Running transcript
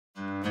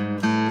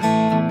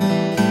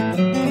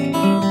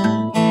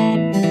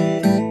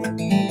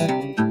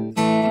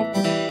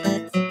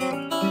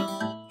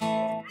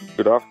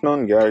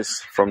afternoon,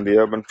 guys, from the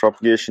urban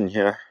propagation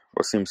here,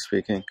 Wasim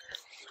speaking.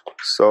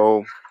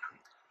 So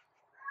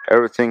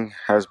everything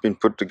has been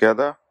put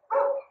together.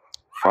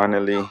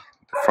 Finally,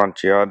 the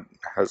front yard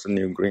has a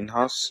new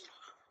greenhouse.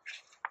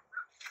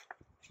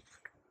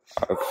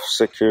 I've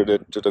secured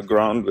it to the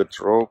ground with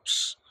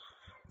ropes,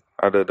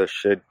 added a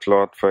shade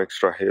cloth for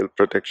extra hail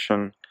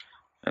protection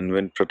and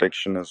wind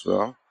protection as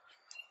well.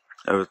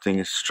 Everything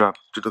is strapped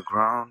to the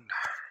ground.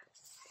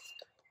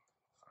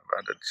 I've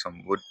added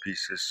some wood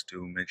pieces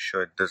to make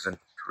sure it doesn't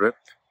rip.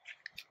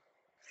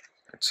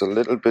 It's a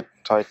little bit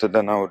tighter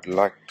than I would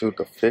like to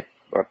the fit,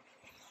 but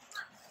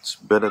it's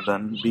better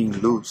than being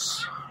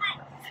loose,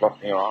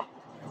 flopping around.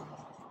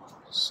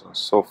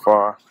 So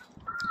far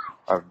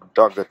I've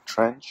dug a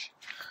trench,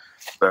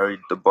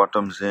 buried the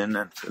bottoms in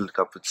and filled it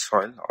up with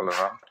soil all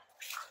around.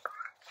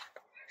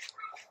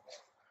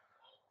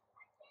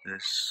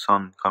 There's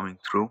sun coming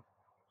through,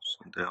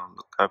 so they all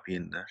look happy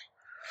in there.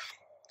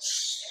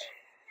 It's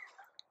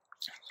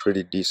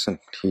pretty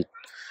decent heat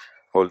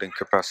holding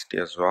capacity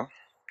as well.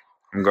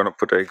 I'm gonna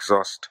put an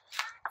exhaust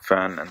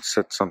fan and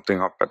set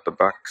something up at the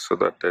back so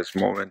that there's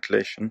more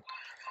ventilation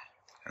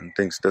and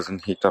things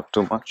doesn't heat up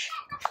too much.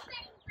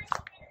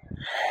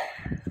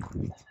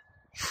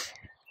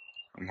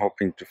 I'm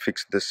hoping to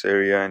fix this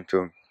area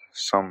into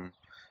some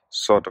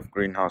sort of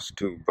greenhouse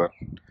too, but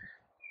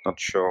not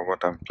sure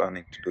what I'm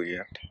planning to do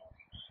yet.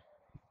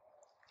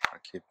 I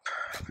keep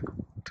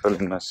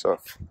telling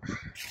myself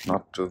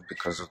not to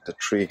because of the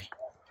tree,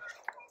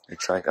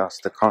 which I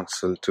asked the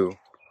council to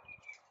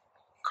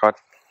cut,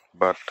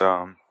 but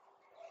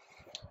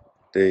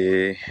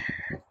they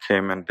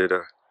came and did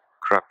a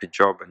crappy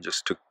job and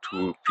just took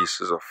 2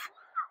 pieces of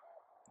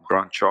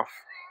branch off.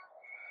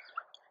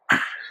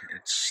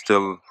 It's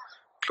still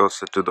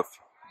closer to the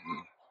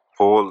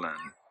pole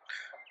and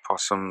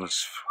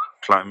possums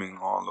climbing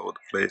all over the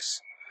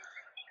place.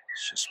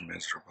 It's just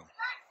miserable.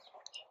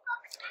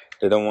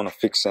 They don't want to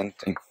fix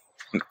anything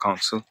in the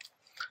council.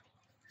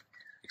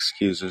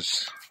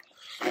 Excuses.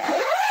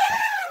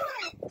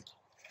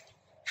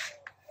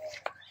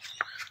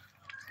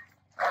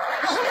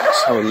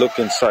 Let's have a look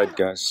inside,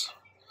 guys.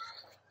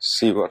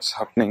 See what's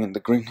happening in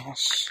the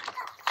greenhouse.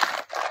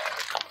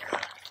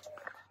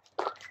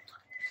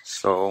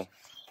 So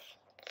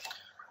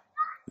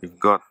we've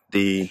got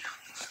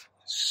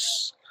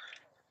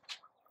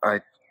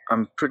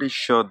I'm pretty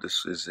sure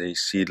this is a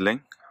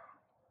seedling,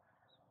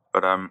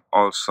 but I'm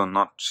also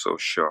not so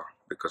sure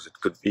because it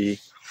could be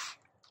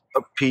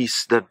a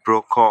piece that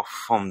broke off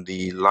from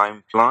the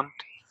lime plant,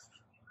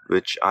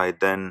 which I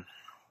then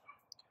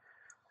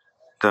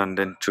turned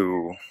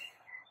into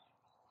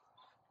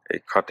a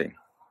cutting.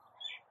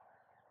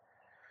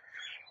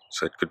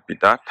 So it could be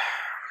that,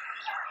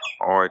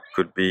 or it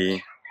could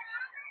be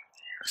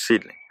a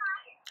seedling.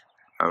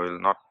 I will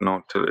not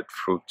know till it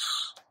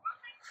fruits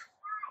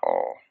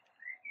or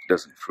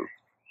doesn't fruit.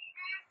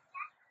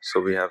 So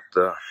we have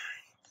the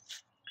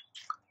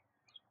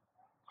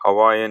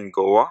Hawaiian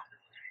Goa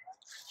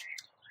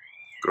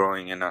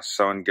growing in a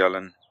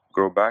 7-gallon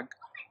grow bag.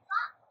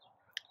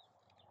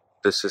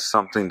 This is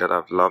something that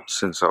I've loved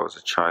since I was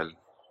a child,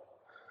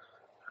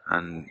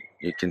 and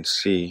you can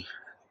see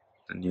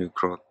the new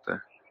growth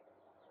there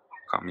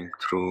coming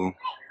through.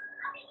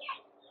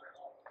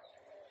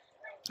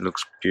 It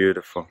looks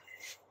beautiful.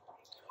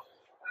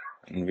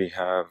 And we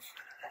have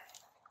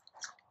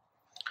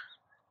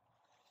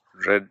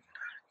red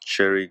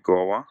cherry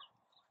guava.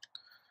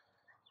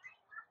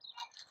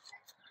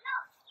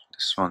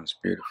 This one's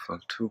beautiful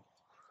too.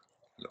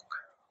 Look,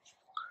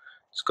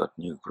 it's got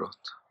new growth,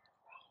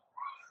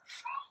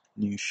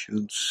 new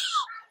shoots.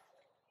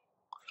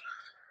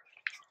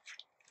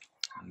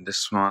 And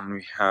this one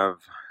we have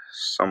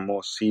some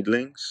more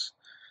seedlings,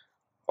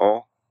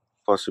 or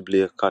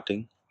possibly a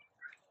cutting.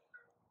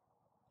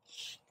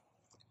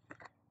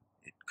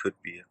 It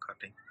could be a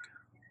cutting.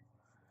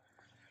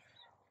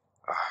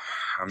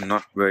 I'm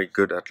not very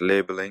good at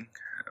labeling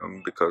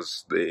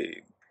because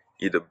they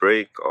either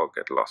break or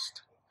get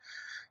lost.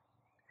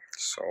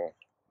 So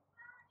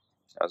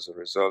as a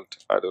result,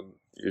 I don't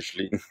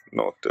usually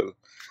know till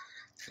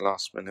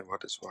last minute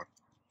what is what.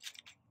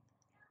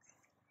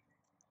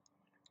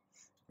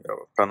 We have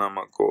a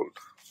Panama Gold,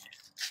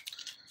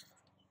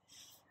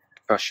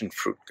 passion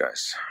fruit,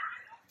 guys,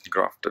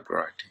 grafted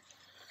variety.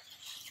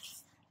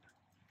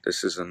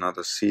 This is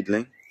another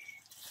seedling,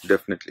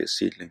 definitely a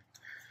seedling,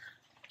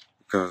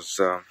 because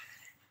it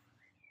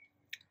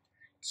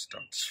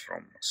starts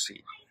from a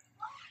seed.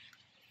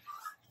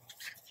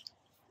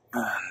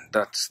 And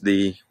that's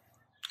the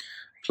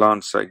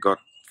plants I got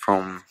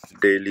from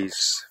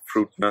Daly's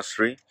Fruit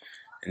Nursery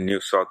in New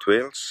South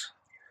Wales.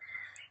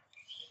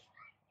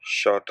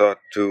 Shout out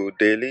to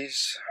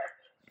Daly's.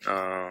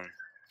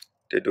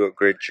 They do a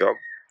great job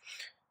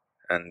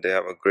and they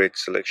have a great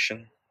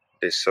selection.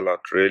 They sell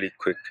out really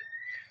quick,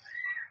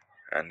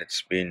 and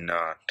it's been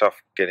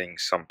tough getting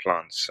some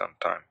plants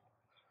sometime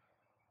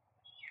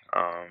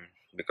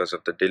because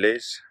of the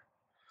delays,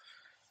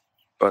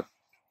 but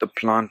the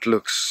plant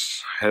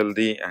looks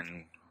healthy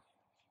and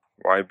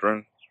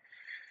vibrant,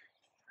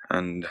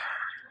 and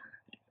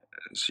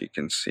as you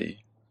can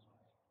see.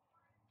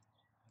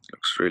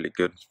 Looks really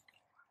good.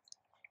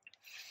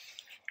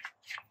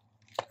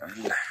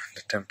 And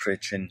the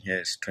temperature in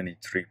here is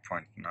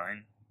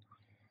 23.9.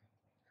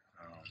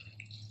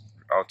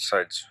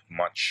 Outside's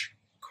much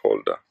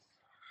colder,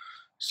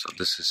 so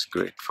this is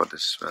great for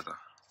this weather.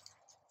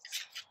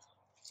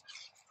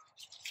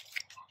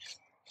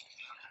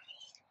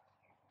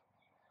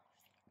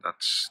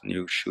 That's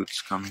new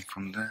shoots coming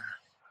from there.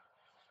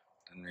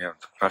 Then we have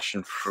the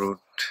passion fruit.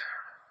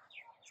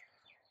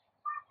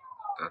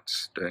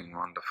 That's doing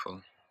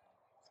wonderful.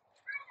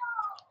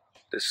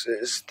 This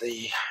is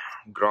the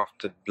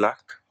grafted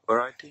black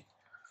variety.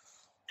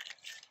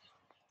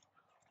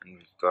 And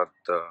we've got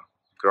the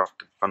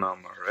grafted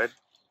Panama red.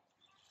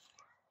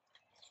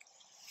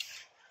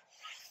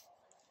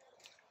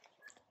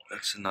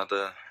 That's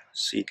another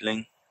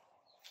seedling.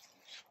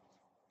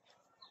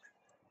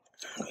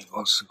 We've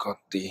also got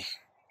the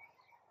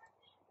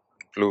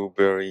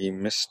blueberry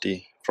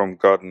misty from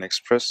Garden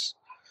Express.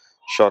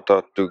 Shout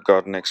out to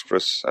Garden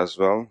Express as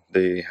well.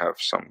 They have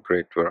some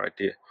great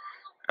variety,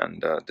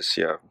 and this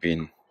year I've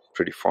been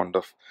pretty fond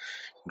of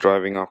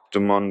driving up to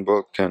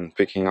Monburg and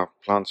picking up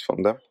plants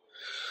from them.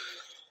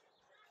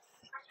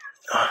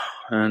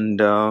 And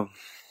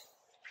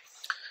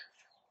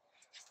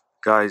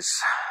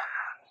guys,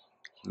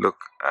 look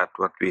at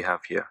what we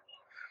have here.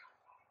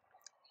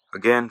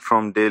 Again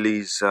from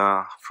Daly's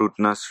fruit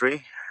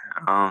nursery,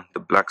 the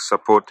black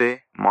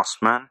sapote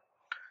mossman.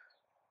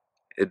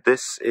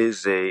 This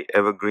is a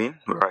evergreen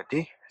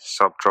variety,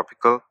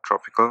 subtropical,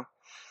 tropical,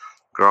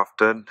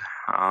 grafted.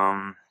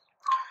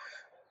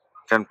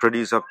 Can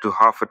produce up to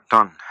half a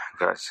ton,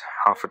 guys,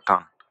 half a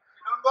ton.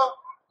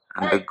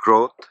 And the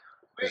growth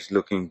is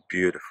looking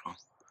beautiful.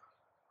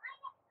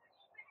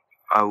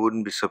 I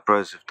wouldn't be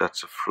surprised if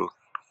that's a fruit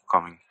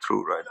coming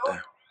through right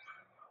there.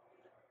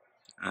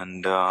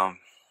 And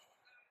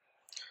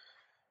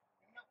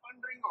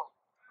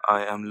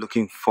I am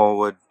looking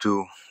forward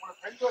to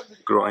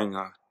growing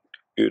a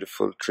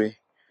beautiful tree.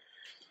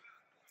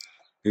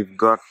 We've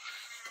got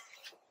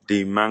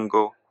the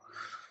mango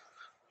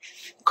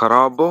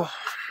carabo.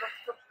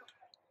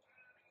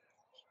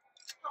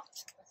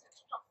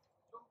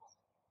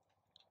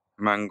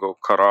 Mango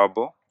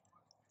carabo,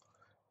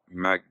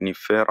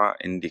 magnifera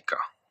indica.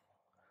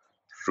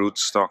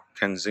 Rootstock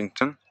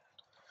Kensington.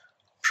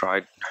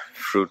 Pride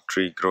fruit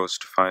tree grows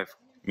to 5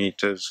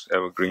 meters,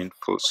 evergreen,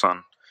 full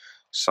sun,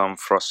 some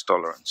frost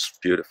tolerance.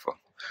 Beautiful.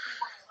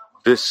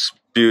 This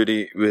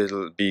beauty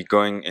will be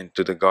going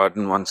into the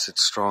garden once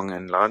it's strong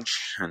and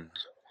large and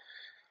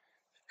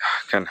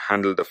can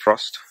handle the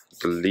frost.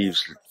 The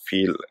leaves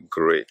feel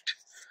great.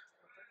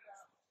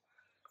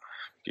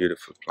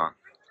 Beautiful plant.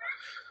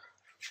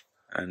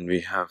 And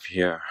we have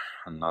here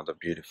another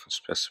beautiful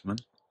specimen.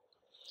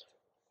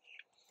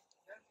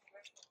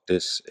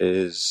 This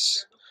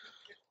is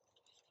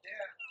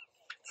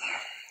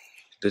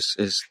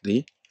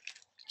the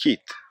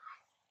Keith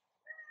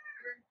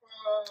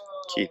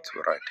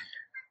variety.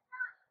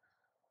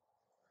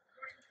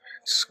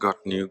 It's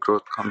got new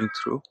growth coming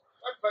through.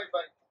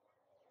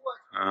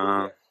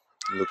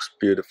 Looks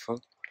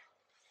beautiful.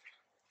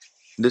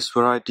 This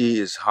variety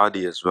is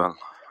hardy as well.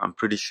 I'm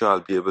pretty sure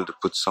I'll be able to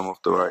put some of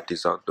the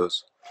varieties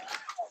outdoors.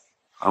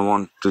 I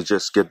want to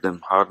just get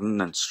them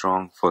hardened and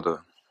strong for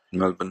the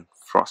Melbourne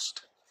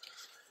frost.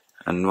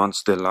 And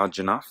once they're large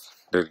enough,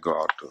 they'll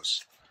go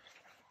outdoors.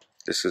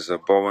 This is a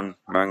Bowen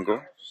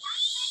mango.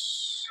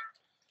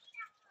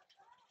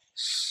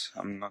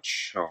 I'm not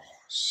sure.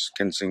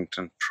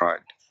 Kensington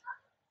Pride.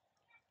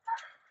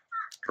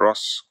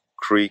 Ross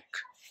Creek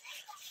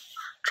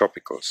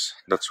Tropicals.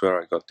 That's where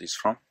I got these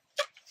from.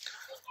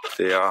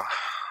 They are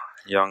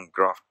young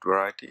graft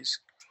varieties.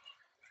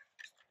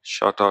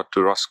 Shout out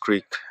to Ross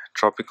Creek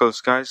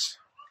Tropicals, guys.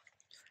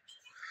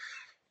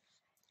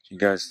 You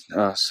guys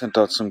sent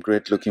out some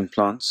great looking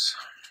plants.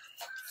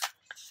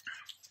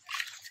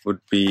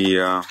 Would be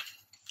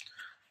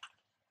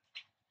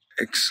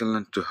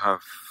excellent to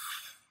have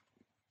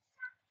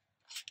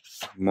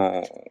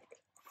more,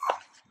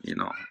 you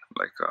know,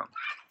 like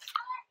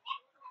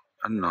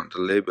I don't know, the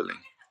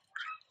labeling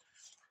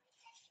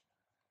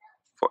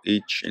for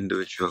each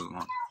individual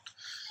one.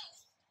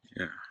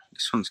 Yeah,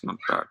 this one's not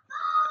bad.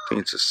 I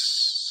think it's a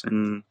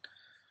sin.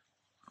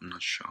 I'm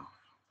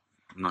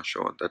not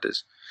sure what that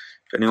is.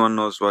 If anyone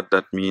knows what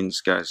that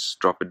means, guys,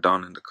 drop it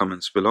down in the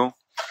comments below.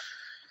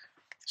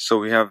 So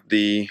we have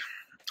the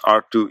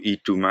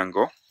R2E2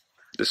 mango.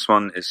 This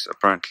one is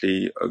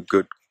apparently a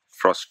good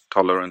frost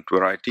tolerant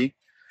variety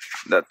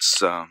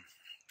that's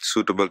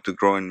suitable to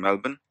grow in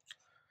Melbourne.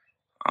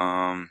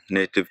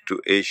 Native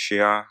to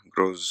Asia,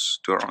 grows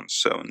to around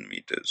 7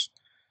 meters.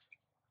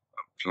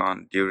 A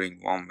plant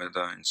during warm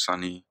weather in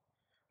sunny,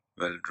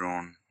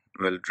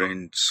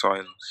 well-drained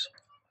soils.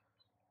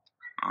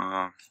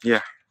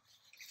 Yeah,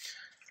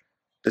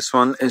 this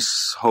one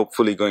is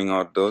hopefully going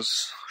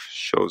outdoors.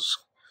 Shows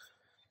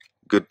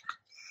good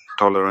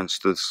tolerance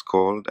to this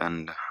cold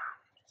and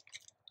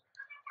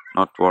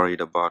not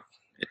worried about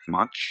it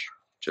much.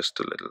 Just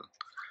a little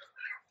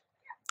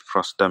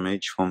frost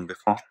damage from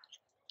before.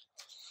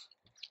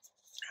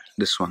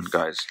 This one,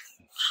 guys,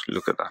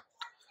 look at that.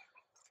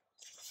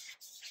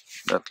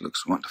 That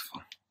looks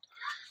wonderful.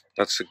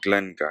 That's a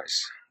Glen,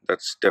 guys.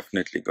 That's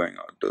definitely going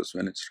outdoors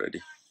when it's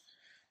ready.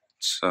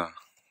 It's a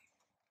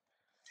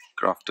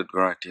grafted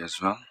variety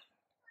as well.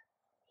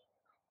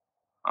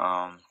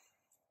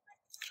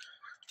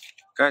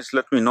 Guys,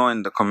 let me know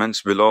in the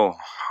comments below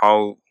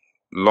how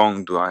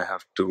long do I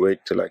have to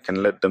wait till I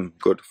can let them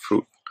go to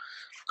fruit,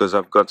 because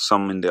I've got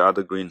some in the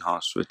other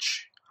greenhouse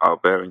which are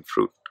bearing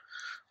fruit,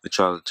 which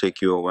I'll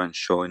take you over and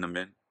show in a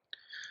minute.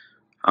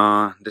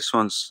 This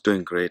one's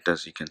doing great,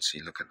 as you can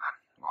see. Look at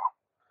that. Wow.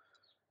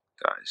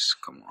 Guys,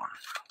 come on.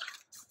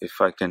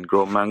 If I can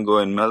grow mango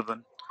in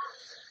Melbourne,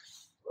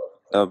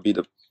 that would be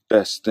the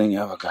best thing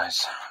ever,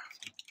 guys.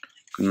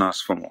 Couldn't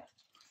ask for more.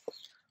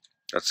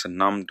 That's a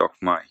Nam Dok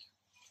Mai.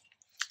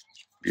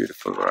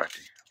 Beautiful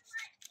variety.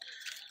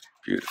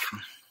 Beautiful.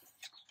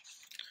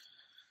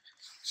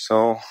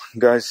 So,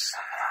 guys,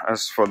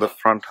 as for the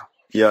front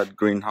yard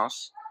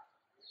greenhouse,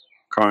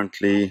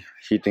 currently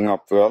heating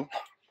up well.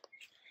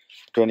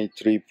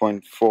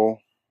 23.4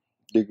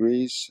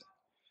 degrees.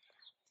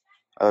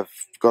 I've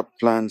got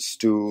plans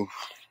to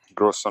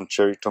grow some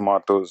cherry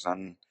tomatoes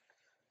and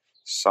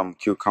some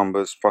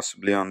cucumbers,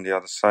 possibly on the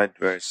other side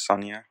where it's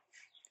sunnier.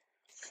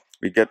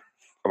 We get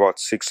about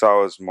 6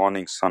 hours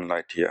morning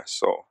sunlight here,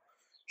 so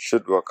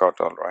should work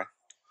out all right.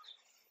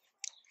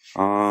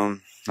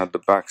 At the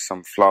back,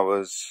 some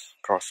flowers,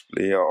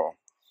 possibly, or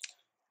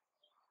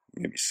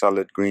maybe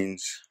salad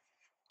greens.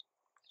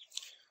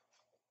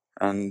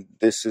 And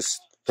this is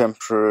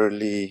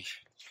temporarily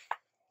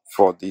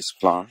for these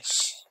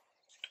plants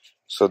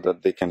so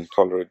that they can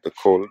tolerate the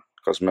cold,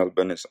 because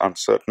Melbourne is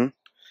uncertain.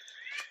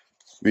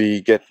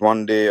 We get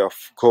 1 day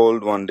of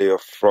cold, 1 day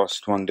of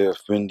frost, 1 day of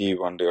windy,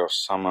 1 day of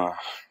summer,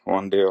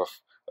 1 day of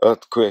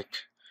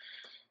earthquake.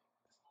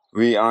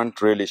 We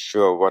aren't really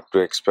sure what to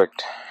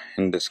expect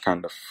in this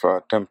kind of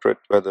temperate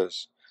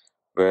weathers,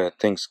 where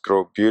things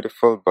grow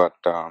beautiful, but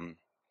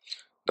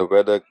the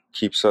weather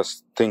keeps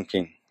us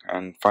thinking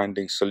and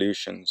finding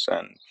solutions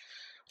and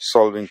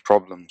solving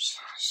problems.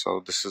 So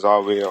this is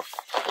our way of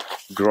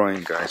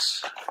growing,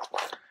 guys.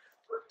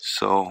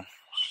 So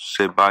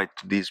say bye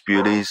to these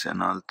beauties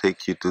and I'll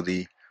take you to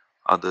the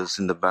others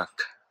in the back.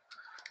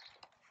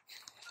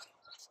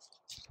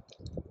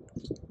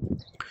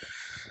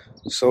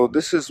 So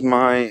this is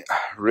my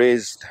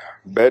raised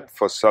bed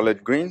for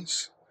salad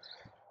greens.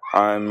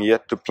 I'm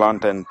yet to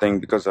plant anything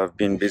because I've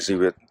been busy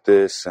with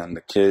this and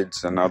the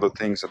kids and other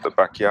things at the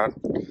backyard.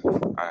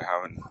 I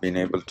haven't been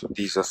able to.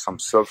 These are some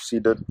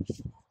self-seeded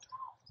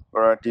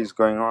varieties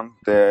going on.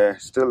 They're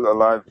still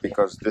alive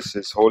because this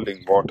is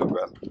holding water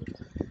well.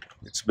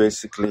 It's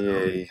basically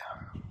a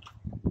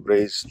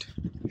raised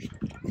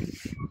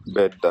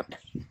bed that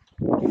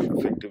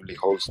effectively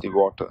holds the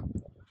water.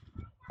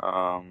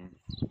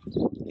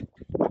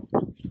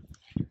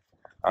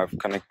 I've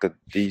connected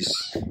these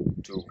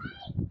two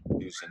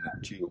using a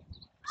tube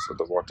so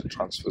the water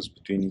transfers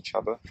between each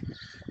other,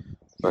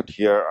 but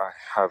here I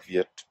have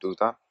yet to do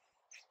that.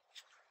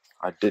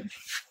 I did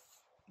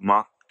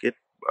mark it,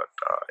 but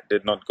I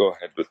did not go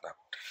ahead with that.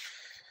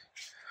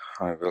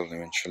 I will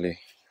eventually.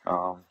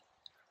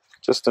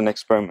 Just an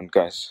experiment,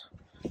 guys.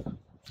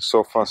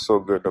 So far so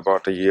good.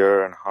 About a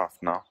year and a half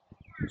now,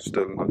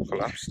 still not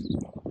collapsed.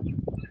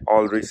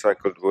 All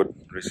recycled wood,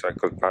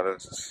 recycled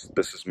pallets.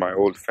 This is my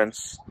old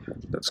fence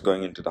that's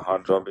going into the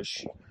hard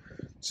rubbish.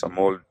 Some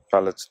old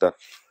pallets that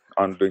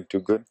aren't doing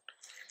too good.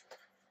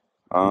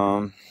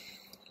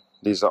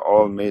 These are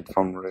all made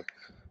from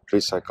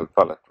recycled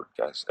pallet wood,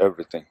 guys.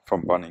 Everything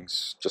from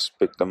Bunnings. Just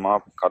pick them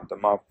up, cut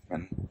them up,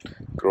 and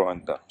grow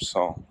in them.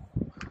 So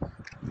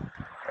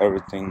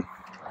everything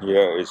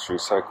here is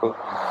recycled,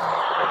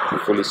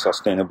 fully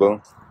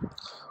sustainable.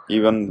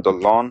 Even the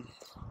lawn.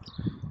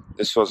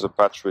 This was a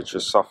patch which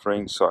was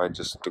suffering, so I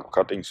just took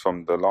cuttings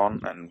from the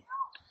lawn and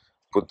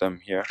put them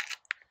here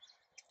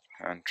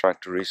and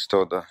tried to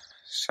restore the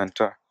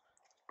center,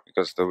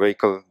 because the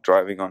vehicle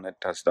driving on it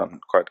has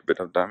done quite a bit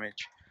of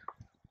damage.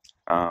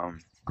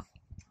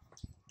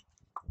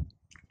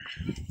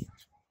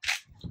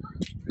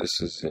 This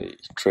is a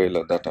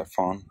trailer that I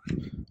found.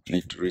 I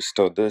need to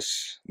restore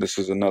this. This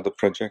is another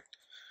project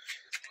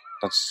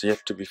that's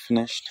yet to be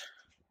finished.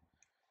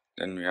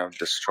 Then we have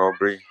the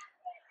strawberry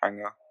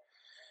hanger,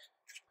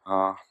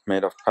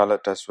 made of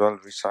pallet as well,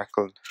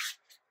 recycled.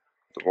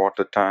 The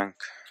water tank.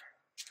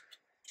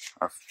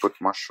 I've put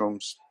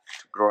mushrooms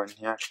to grow in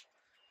here.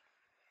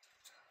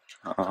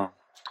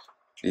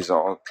 These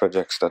are all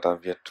projects that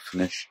I've yet to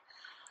finish.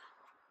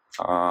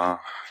 Quite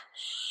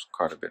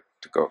a bit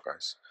to go,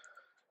 guys.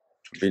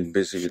 I've been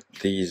busy with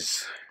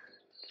these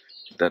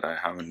that I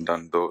haven't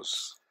done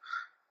those.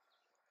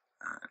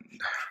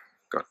 And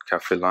got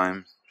cafe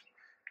lime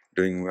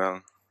doing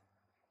well.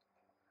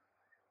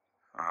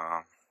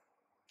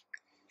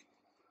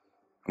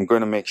 I'm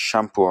going to make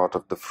shampoo out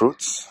of the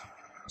fruits,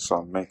 so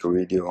I'll make a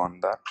video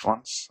on that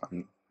once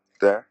I'm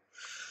there.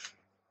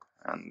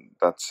 And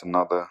that's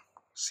another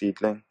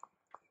seedling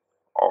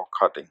or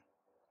cutting.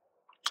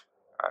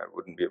 I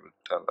wouldn't be able to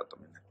tell at the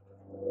minute.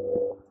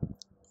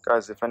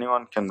 Guys, if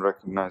anyone can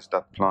recognize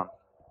that plant,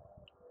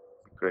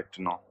 it'd be great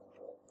to know.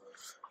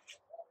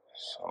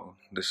 So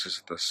this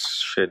is the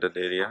shaded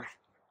area,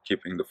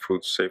 keeping the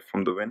fruit safe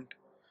from the wind.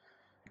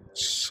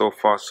 So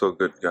far so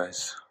good,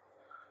 guys.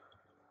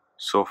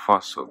 So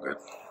far so good.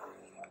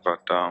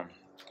 But a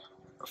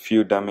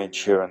few damage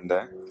here and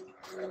there.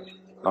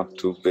 Not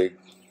too big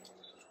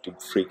to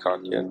freak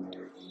out yet.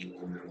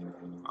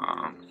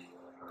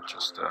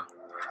 Just a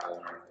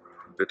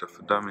bit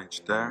of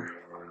damage there.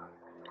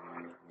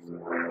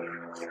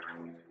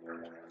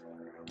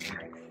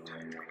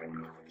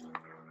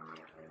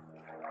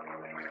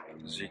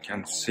 As you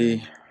can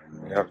see,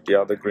 we have the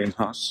other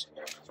greenhouse.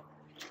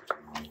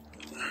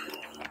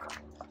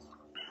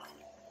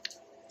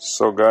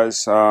 So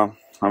guys, I'm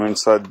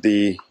inside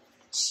the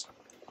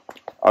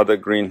other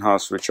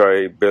greenhouse which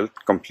I built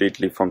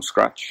completely from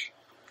scratch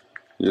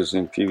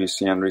using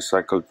PVC and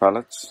recycled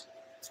pallets.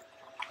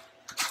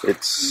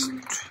 It's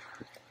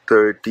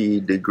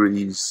 30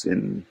 degrees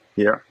in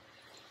here.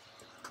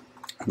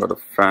 Got a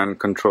fan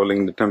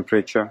controlling the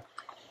temperature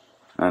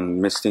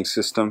and misting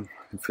system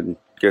if it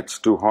gets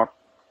too hot.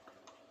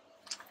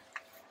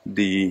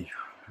 The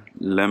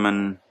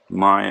lemon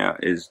Maya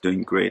is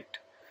doing great.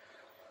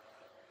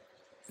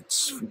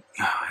 It's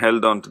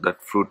held on to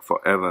that fruit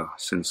forever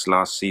since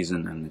last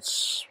season and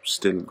it's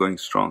still going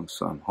strong,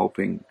 so I'm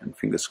hoping and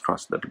fingers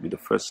crossed that will be the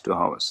first to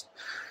harvest.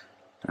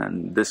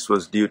 And this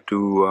was due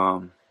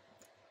to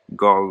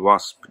gall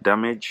wasp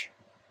damage,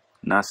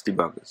 nasty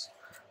buggers.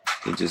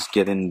 They just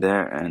get in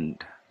there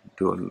and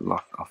do a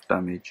lot of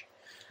damage.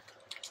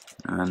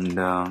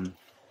 And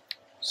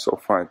so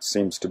far it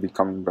seems to be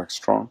coming back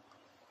strong.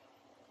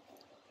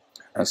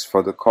 As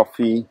for the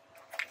coffee,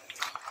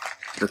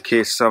 the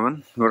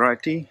K7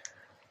 variety,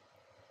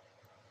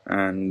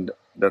 and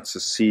that's a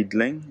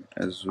seedling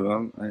as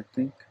well, I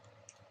think.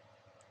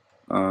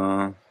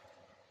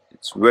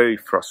 It's very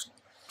frost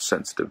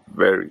sensitive,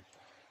 very.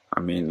 I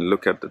mean,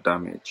 look at the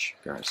damage,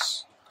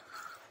 guys.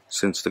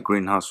 Since the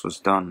greenhouse was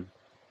done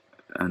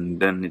and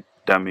then it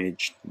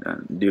damaged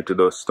due to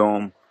the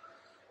storm,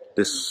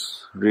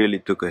 this really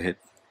took a hit.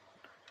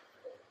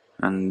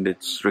 And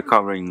it's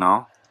recovering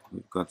now.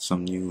 We've got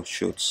some new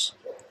shoots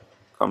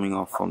coming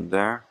off from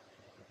there.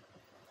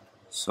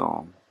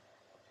 So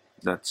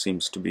that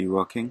seems to be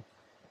working.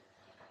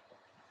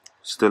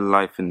 Still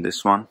life in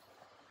this one.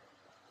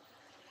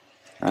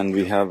 And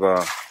we have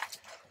a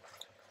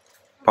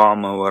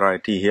Palmer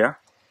variety here,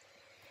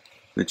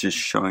 which is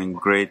showing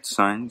great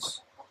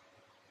signs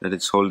that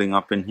it's holding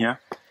up in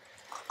here.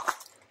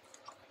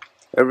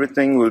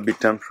 Everything will be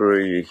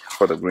temporary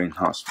for the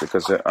greenhouse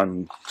because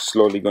I'm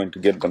slowly going to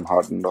get them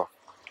hardened off.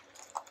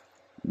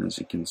 And as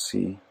you can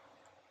see,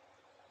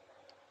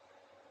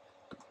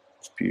 the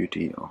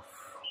beauty of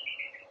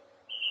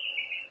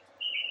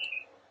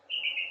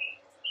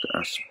the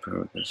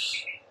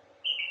asparagus.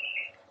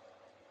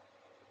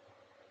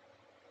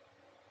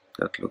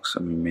 That looks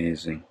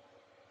amazing.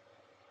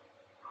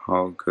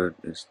 How good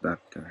is that,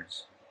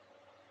 guys?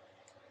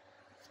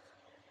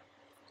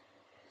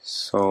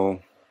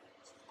 So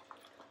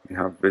we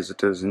have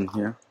visitors in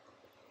here.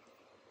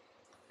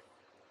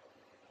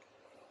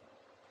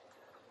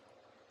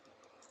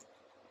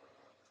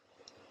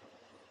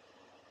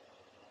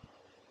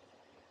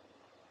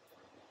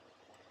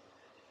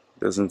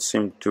 Doesn't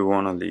seem to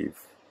want to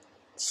leave.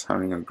 It's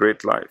having a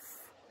great life.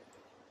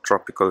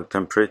 Tropical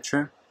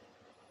temperature.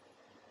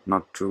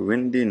 Not too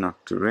windy,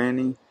 not too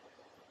rainy.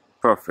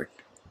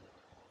 Perfect.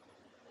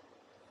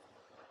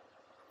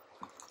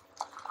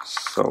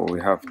 So we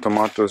have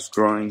tomatoes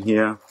growing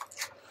here.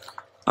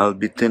 I'll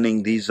be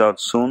thinning these out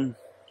soon.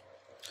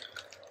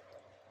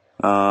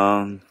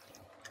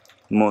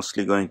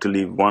 Mostly going to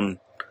leave one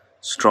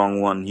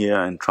strong one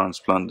here and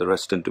transplant the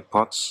rest into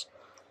pots.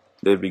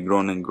 They'll be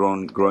grown in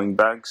growing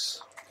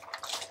bags.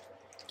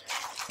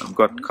 I've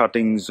got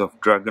cuttings of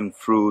dragon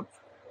fruit,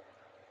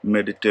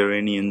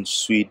 Mediterranean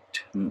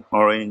sweet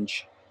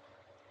orange,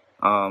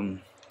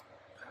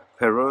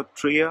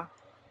 Perotria.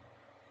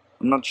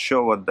 I'm not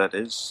sure what that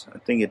is. I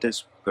think it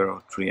is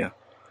Perotria.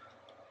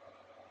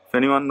 If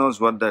anyone knows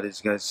what that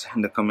is, guys,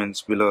 in the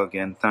comments below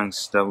again,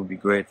 thanks, that would be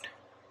great.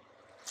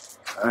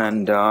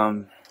 And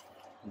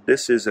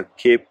this is a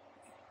Cape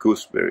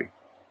gooseberry.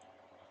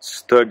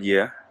 It's third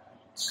year.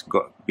 It's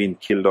been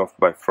killed off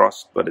by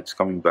frost, but it's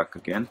coming back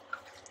again.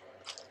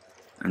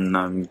 And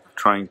I'm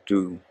trying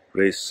to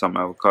raise some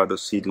avocado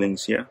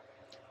seedlings here.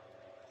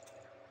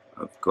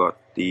 I've got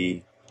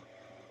the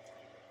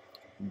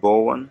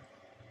Bowen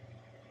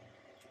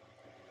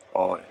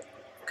or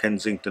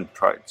Kensington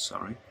Pride,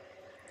 sorry.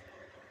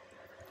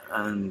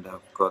 And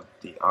I've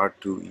got the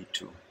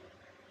R2E2.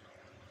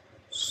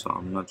 So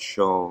I'm not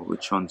sure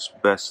which one's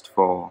best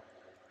for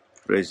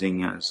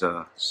raising as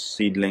a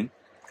seedling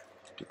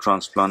to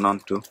transplant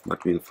onto,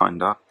 but we'll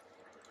find out.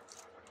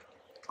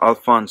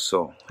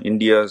 Alfonso,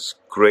 India's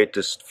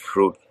greatest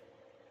fruit.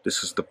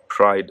 This is the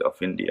pride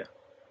of India.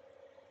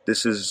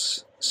 This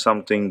is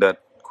something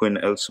that Queen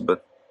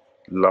Elizabeth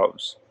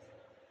loves.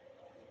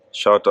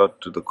 Shout out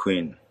to the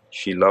Queen.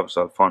 She loves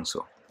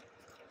Alfonso.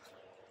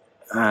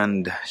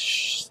 And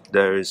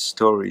there is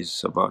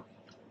stories about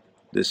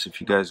this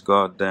if you guys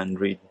go out there and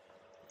read.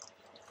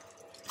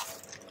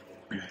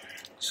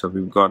 So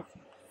we've got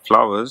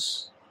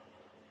flowers,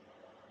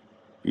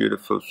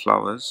 beautiful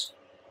flowers,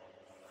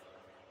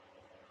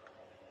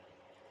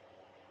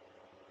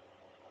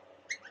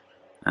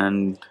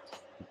 and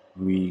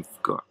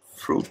we've got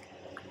fruit.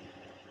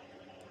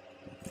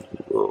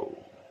 Whoa,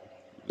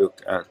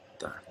 look at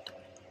that.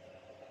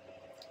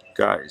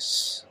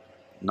 Guys,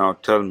 now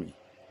tell me,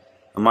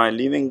 am I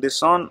leaving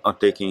this on or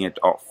taking it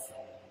off?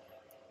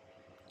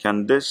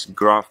 Can this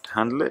graft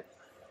handle it?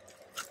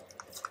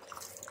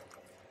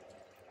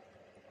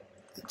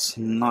 It's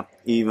not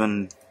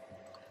even,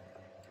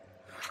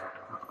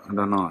 I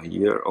don't know, a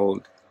year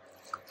old.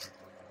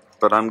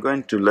 But I'm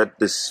going to let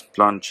this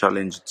plant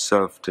challenge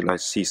itself till I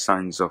see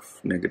signs of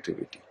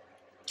negativity.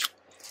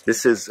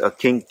 This is a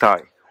king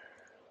Thai.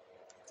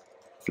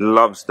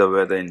 Loves the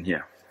weather in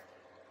here.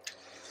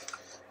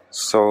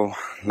 So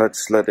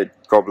let's let it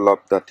gobble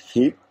up that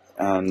heat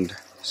and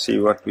see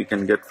what we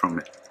can get from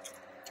it.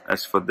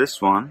 As for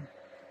this one,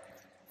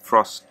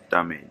 frost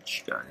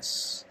damage,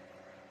 guys.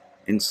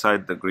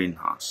 Inside the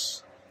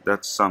greenhouse.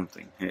 That's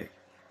something. Hey,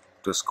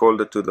 it was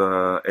colder to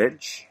the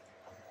edge,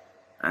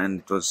 and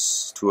it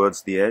was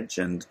towards the edge,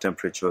 and the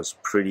temperature was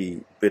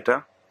pretty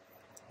bitter.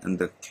 And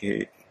the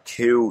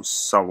Kew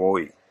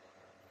Savoy,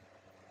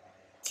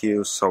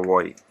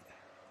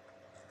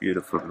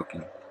 beautiful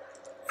looking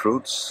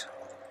fruits.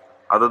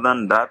 Other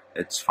than that,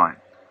 it's fine.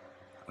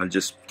 I'll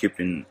just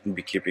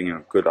be keeping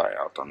a good eye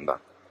out on that.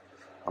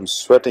 I'm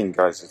sweating,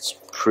 guys. It's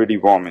pretty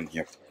warm in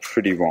here.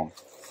 Pretty warm.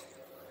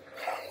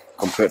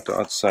 Compared to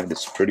outside,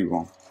 it's pretty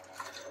warm.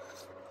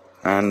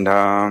 And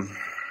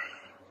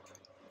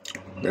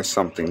there's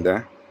something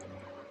there.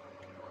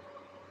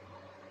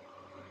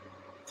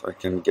 If I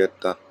can get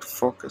that to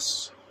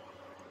focus.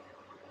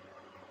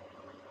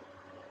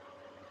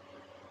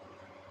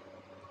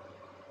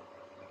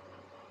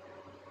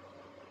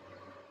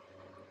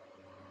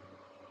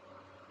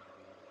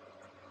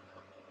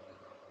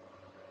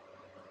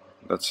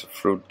 That's a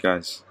fruit,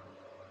 guys.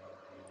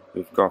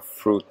 We've got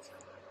fruit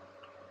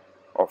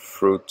of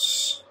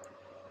fruits.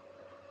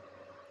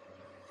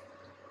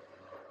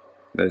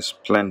 There's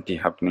plenty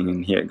happening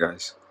in here,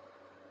 guys.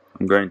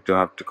 I'm going to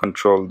have to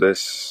control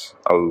this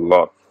a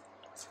lot.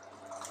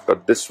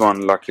 But this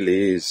one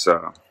luckily is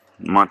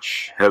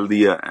much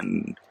healthier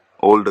and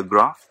older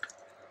graft.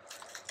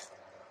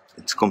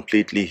 It's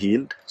completely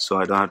healed, so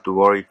I don't have to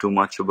worry too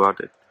much about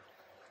it.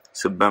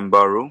 It's a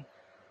bambaru,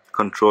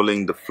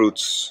 controlling the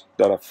fruits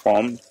that are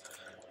formed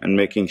and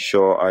making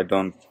sure I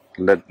don't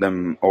let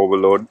them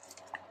overload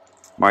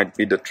might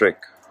be the trick.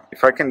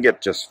 If I can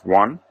get just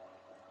 1,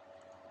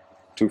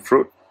 2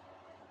 fruit,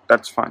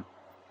 that's fine,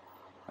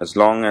 as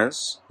long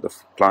as the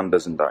plant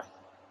doesn't die.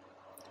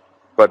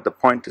 But the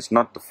point is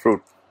not the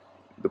fruit.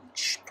 The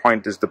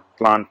point is the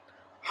plant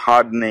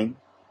hardening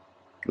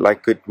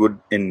like it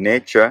would in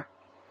nature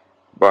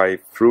by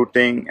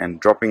fruiting and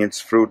dropping its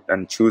fruit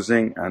and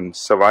choosing and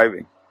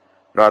surviving,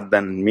 rather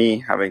than me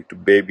having to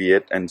baby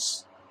it and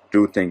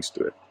do things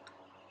to it.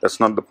 That's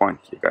not the point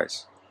here,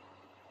 guys.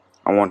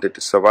 I want it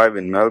to survive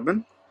in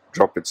Melbourne,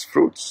 drop its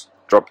fruits,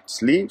 drop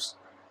its leaves,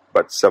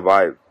 but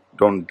survive,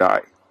 don't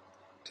die,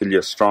 till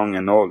you're strong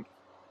and old.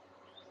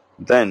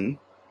 Then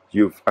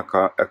you've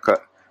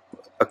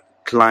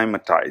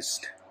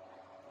acclimatized,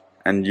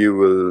 and you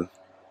will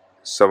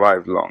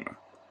survive longer.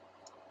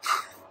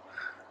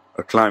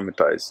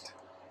 Acclimatized,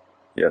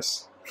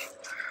 yes.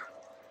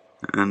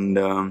 And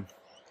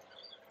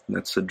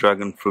that's a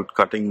dragon fruit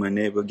cutting my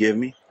neighbor gave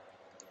me.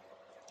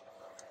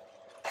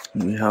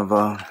 We have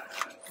a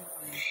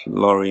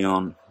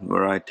Lorion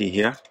variety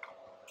here,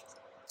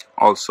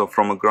 also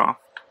from a graft.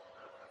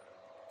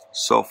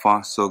 So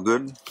far so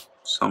good.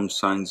 Some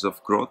signs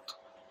of growth.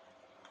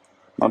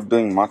 Not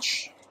doing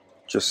much,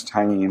 just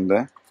hanging in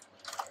there.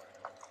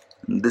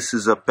 And this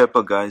is a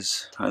pepper,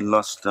 guys. I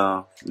lost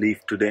a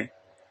leaf today.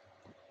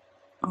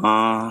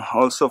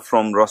 Also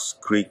from Ross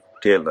Creek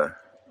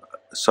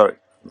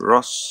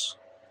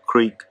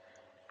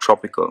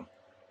Tropical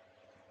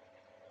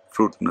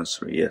Fruit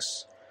Nursery,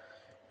 yes,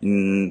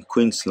 in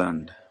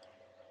Queensland.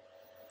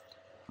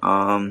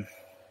 I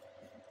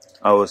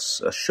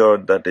was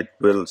assured that it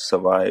will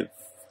survive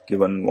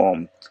given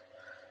warmth,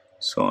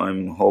 so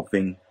I'm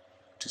hoping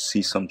to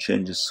see some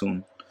changes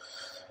soon.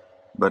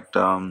 But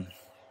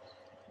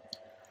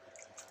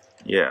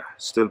yeah,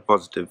 still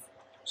positive,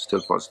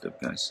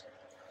 guys.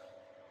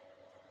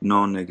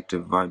 No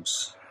negative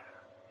vibes.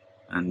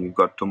 And we've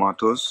got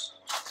tomatoes,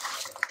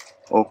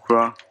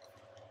 okra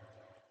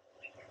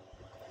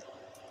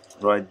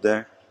right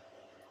there,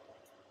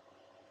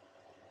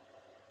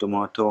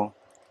 tomatoes,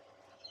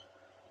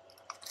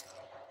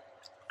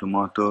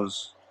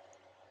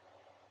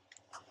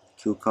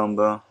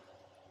 cucumber.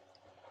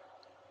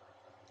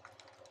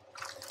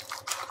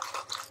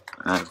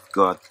 I've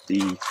got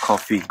the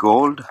coffee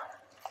gold.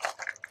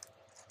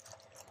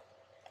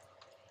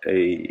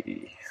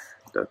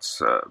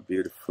 That's a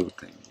beautiful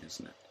thing,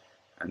 isn't it?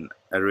 An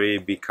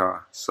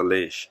Arabica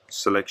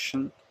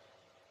selection,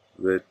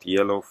 with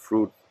yellow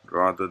fruit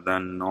rather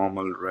than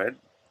normal red.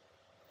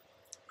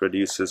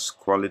 Produces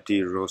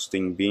quality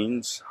roasting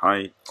beans,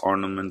 high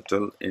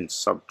ornamental in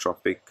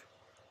subtropic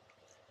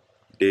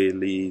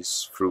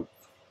Daly's fruit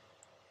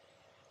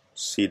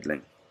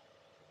seedling.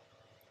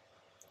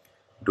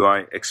 Do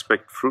I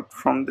expect fruit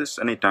from this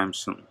anytime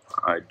soon?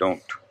 I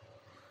don't.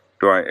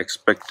 Do I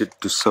expect it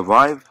to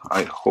survive?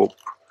 I hope.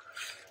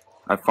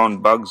 I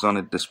found bugs on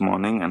it this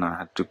morning and I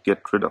had to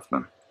get rid of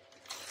them.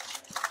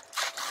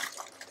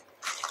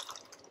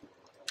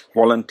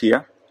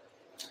 Volunteer.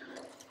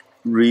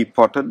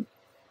 Repotted.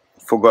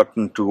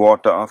 Forgotten to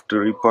water after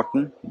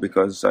repotting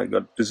because I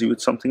got busy with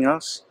something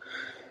else.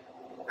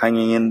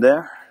 Hanging in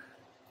there.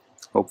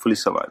 Hopefully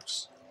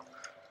survives.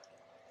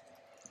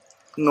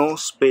 No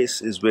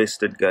space is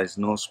wasted, guys.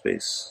 No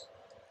space.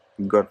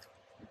 We've got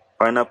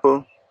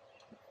pineapple.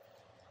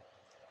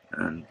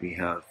 And we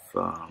have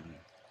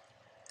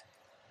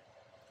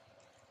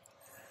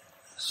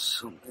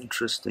some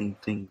interesting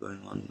thing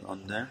going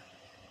on there.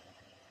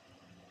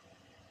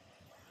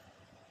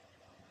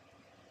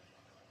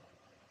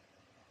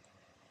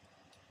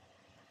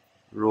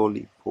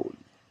 Roly-poly.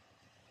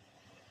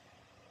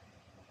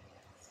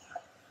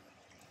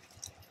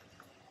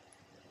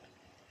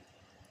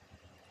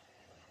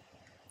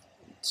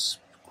 It's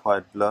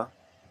quite blur.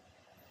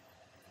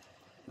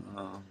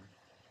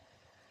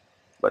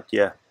 But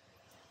yeah,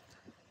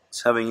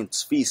 it's having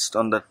its feast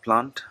on that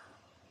plant.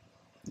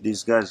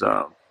 These guys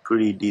are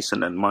pretty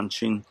decent at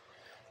munching.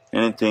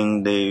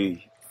 Anything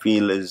they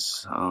feel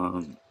is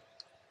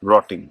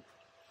rotting.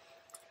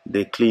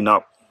 They clean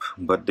up,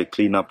 but they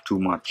clean up too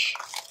much.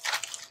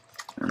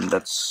 And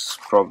that's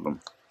the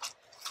problem.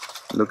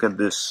 Look at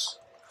this.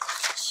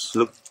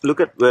 Look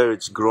at where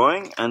it's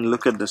growing and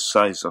look at the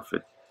size of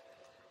it.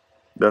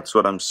 That's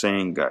what I'm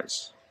saying,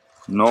 guys.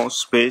 No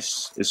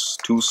space is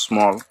too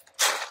small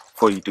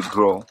for you to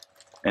grow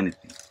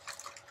anything.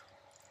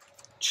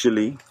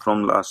 Chili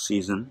from last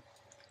season,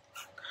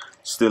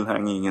 still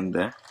hanging in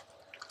there.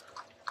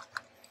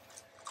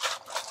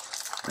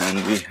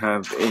 And we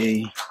have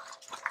a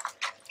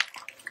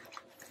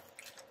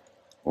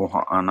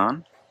Oha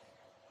Anan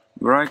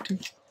variety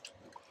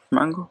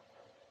mango.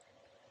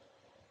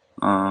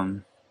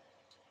 I'm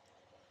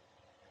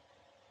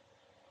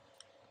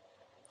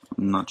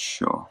not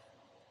sure.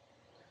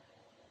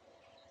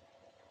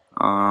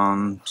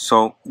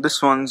 So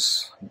this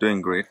one's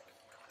doing great,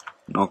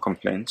 no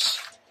complaints.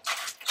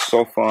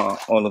 So far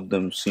all of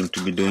them seem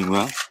to be doing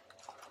well.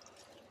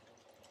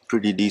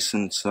 Pretty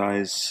decent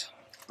size,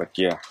 but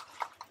yeah,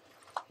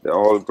 they're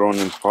all grown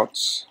in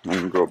pots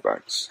and grow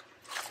bags.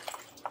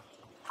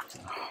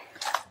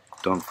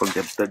 Don't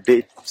forget the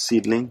date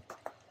seedling.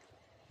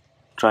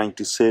 Trying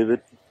to save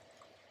it.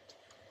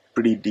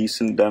 Pretty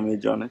decent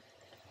damage on it.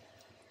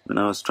 When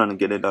I was trying to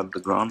get it out of the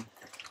ground,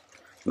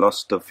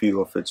 lost a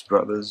few of its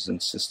brothers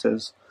and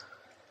sisters.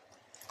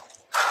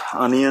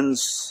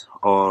 Onions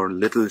or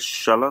little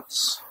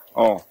shallots.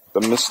 Oh,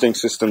 the misting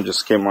system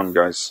just came on,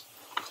 guys.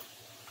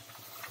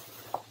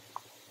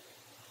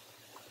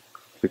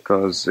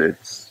 Because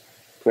it's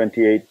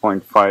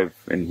 28.5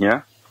 in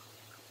here.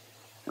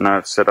 And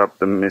I've set up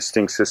the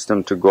misting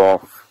system to go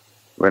off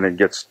when it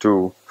gets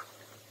too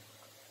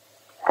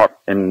hot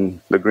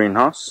in the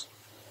greenhouse.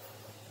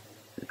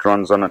 It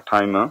runs on a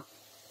timer.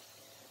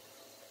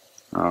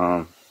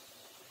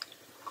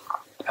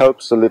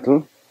 Helps a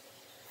little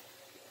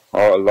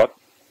or a lot,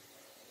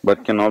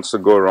 but can also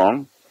go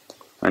wrong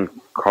and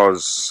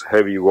cause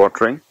heavy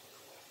watering.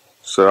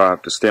 So I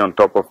have to stay on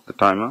top of the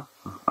timer.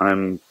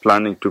 I'm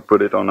planning to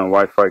put it on a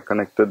Wi-Fi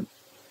connected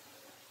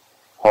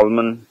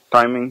Holman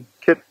timing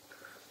kit.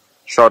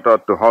 Shout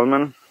out to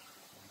Holman.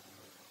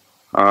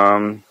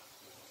 If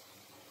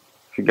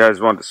you guys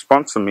want to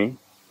sponsor me,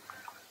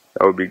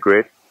 that would be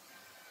great.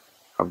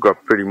 I've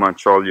got pretty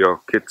much all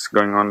your kits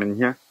going on in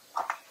here.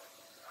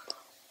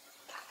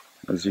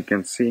 As you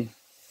can see,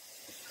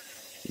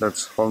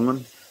 that's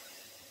Holman.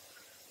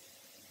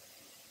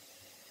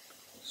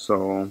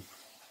 So,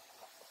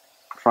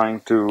 trying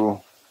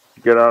to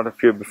get out of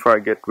here before I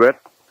get wet.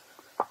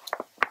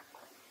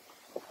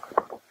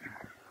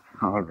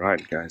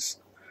 Alright guys,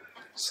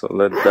 so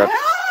let that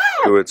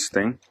do its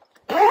thing.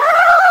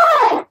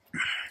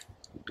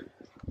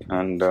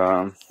 And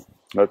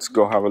let's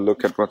go have a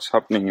look at what's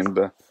happening in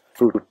the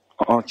fruit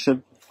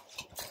orchard.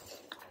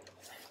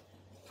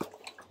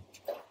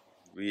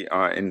 We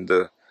are in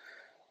the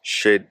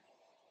shade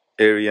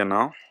area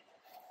now.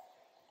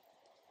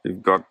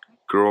 We've got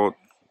growth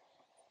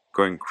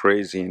going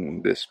crazy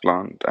in this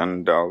plant,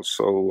 and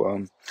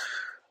also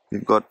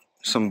we've got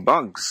some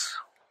bugs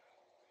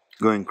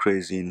going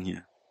crazy in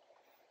here.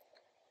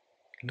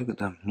 Look at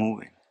them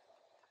moving.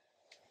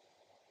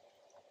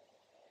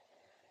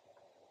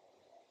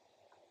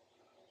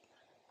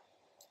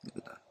 Look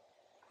at that.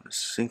 A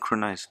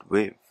synchronized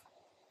wave.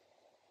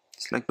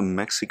 It's like the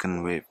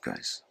Mexican wave,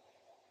 guys.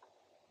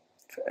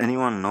 If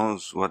anyone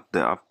knows what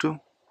they're up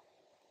to,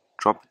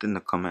 drop it in the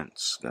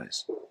comments,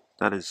 guys.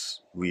 That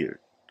is weird.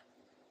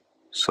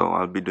 So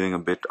I'll be doing a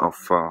bit of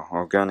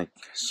organic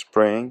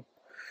spraying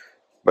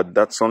but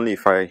that's only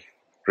if I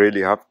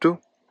really have to.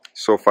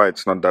 So far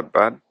it's not that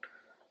bad.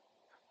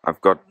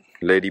 I've got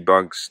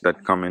ladybugs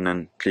that come in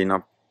and clean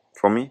up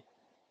for me,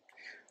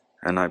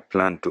 and I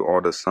plan to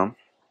order some.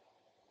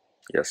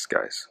 Yes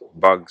guys,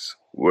 bugs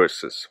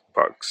versus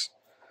bugs.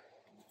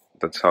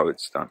 That's how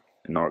it's done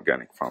in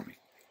organic farming.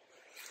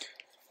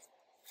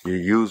 You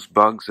use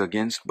bugs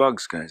against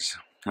bugs, guys.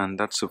 And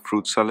that's a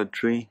fruit salad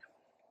tree.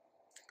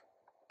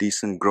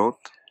 Decent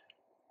growth.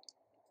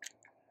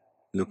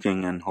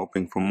 Looking and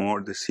hoping for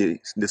more this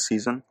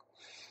season.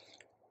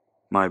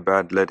 My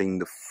bad letting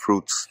the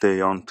fruits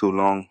stay on too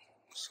long.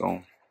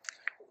 So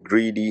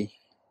greedy,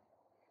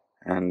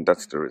 and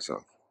that's the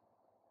result.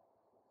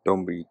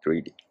 Don't be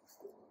greedy.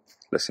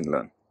 Lesson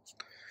learned.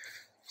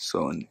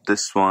 So in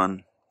this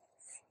one,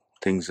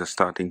 things are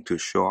starting to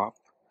show up.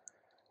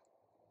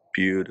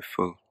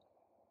 Beautiful,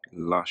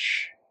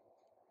 lush.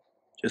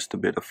 Just a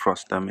bit of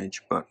frost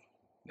damage, but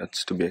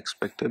that's to be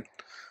expected.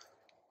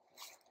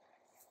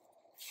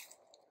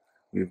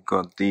 We've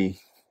got the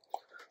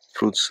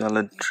fruit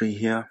salad tree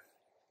here,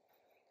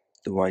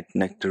 the white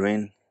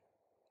nectarine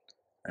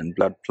and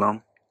blood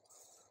plum.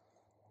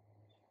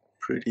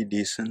 Pretty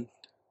decent.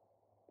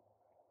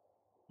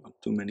 Not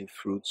too many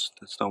fruits,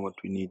 that's not what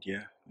we need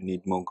here. We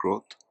need more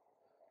growth.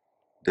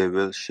 They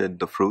will shed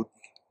the fruit,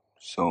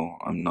 so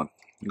I'm not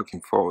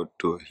looking forward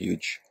to a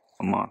huge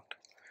amount.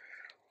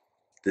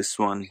 This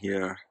one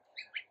here,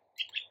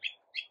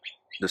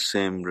 the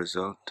same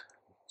result.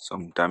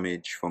 Some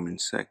damage from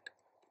insect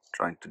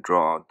trying to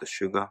draw out the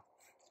sugar.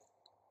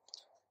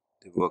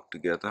 They work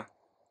together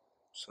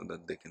so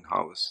that they can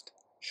harvest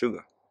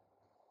sugar.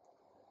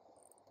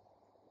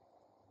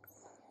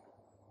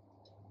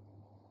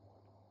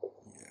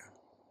 Yeah,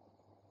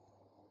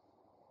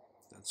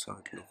 that's how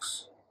it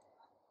looks.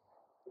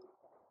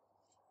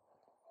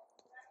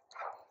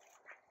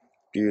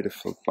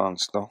 Beautiful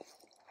plants though,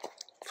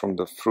 from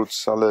the fruit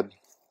salad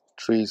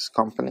trees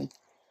company.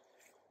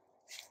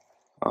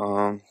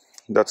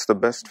 That's the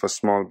best for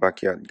small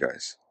backyard,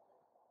 guys,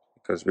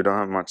 because we don't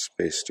have much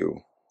space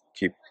to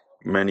keep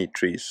many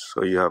trees.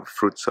 So you have a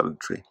fruit salad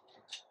tree.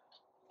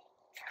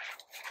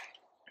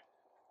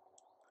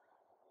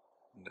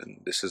 Then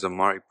this is a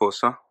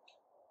mariposa,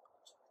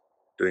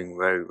 doing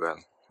very well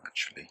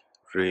actually,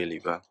 really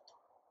well.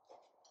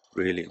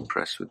 Really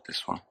impressed with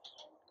this one.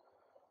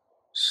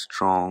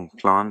 Strong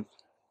plant.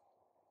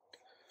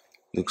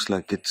 Looks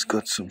like it's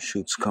got some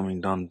shoots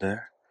coming down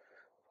there.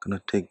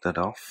 Gonna take that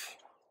off.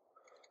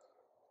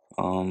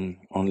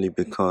 Only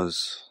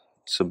because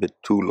it's a bit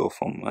too low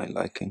for my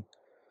liking.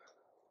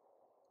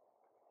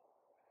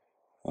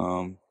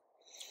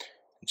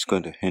 It's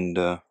going to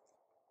hinder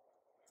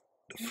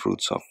the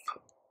fruits up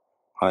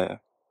higher.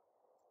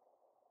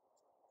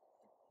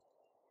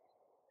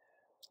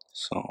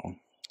 So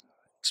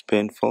it's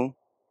painful,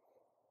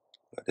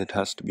 but it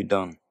has to be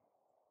done.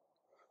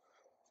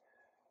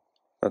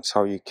 That's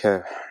how you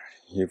care.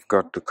 You've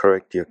got to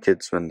correct your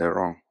kids when they're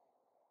wrong.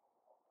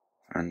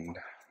 And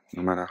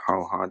no matter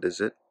how hard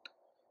is it,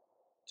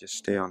 just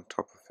stay on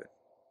top of it.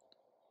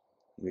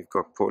 We've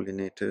got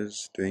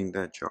pollinators doing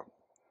their job,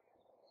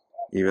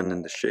 even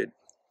in the shade.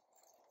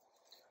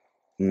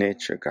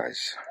 Nature,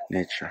 guys,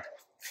 nature.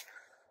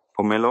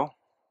 Pomelo,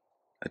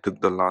 I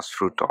took the last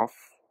fruit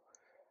off.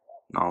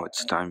 Now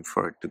it's time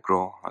for it to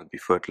grow. I'll be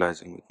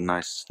fertilizing with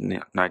nice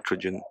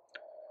nitrogen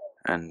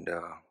and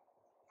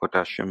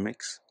potassium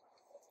mix.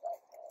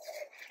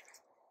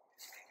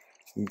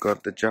 We've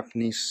got the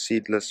Japanese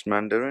seedless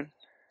mandarin.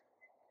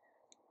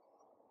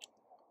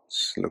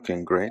 It's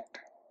looking great.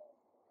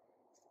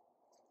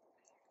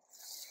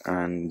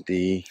 And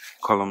the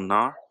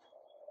columnar,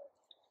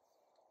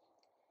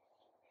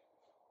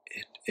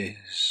 it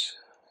is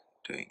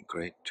doing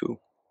great too.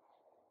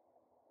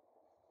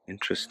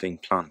 Interesting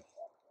plant.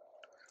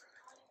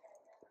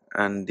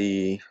 And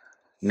the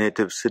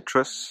native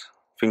citrus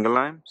finger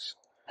limes,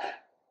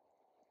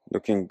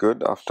 looking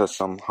good after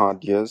some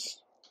hard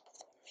years.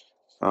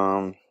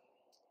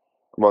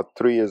 About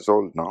 3 years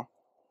old now,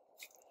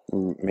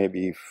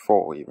 maybe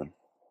 4 even.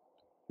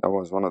 That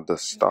was one of the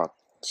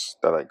starts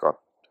that I got,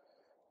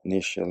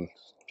 initial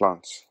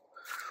plants.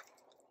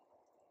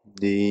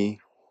 The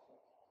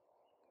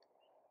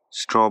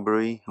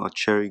strawberry or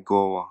cherry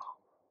guava,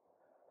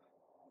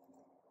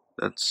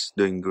 that's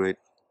doing great,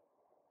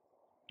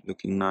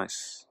 looking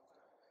nice.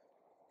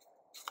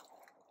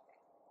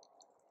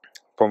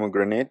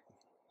 Pomegranate,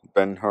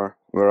 Ben-Hur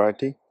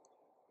variety,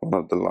 one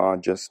of the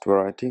largest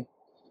variety.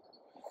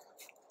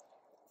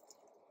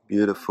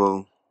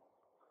 Beautiful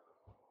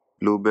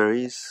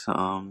blueberries,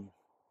 not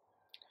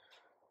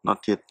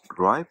yet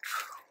ripe.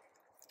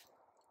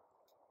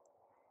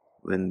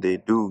 When they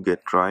do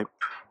get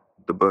ripe,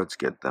 the birds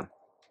get them.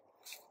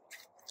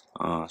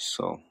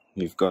 So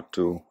you've got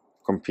to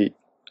compete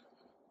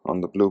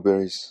on the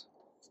blueberries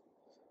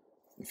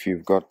if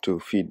you've got to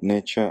feed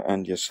nature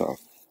and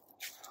yourself.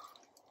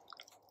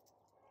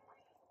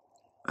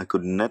 I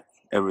could net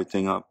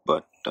everything up,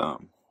 but that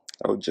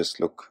would just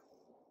look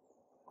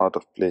out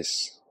of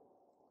place.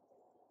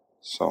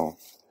 So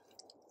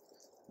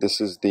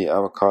this is the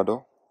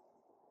avocado.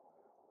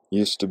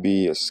 Used to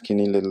be a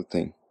skinny little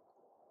thing,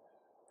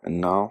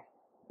 and now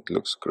it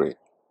looks great.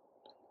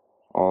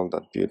 All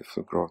that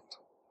beautiful growth.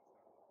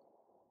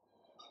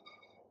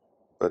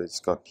 But it's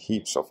got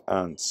heaps of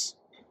ants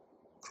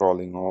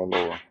crawling all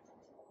over.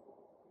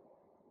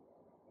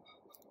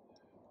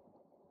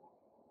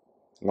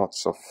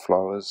 Lots of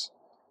flowers.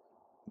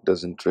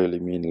 Doesn't really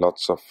mean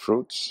lots of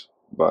fruits,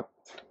 but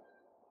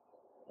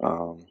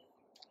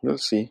we'll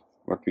see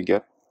what we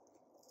get.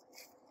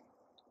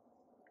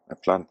 I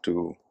plan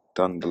to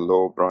turn the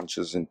low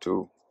branches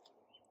into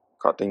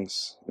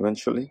cuttings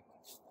eventually.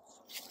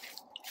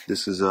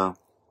 This is a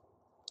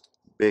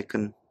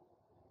bacon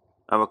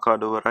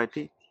avocado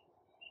variety.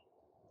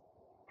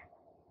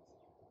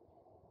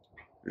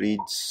 Reed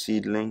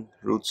seedling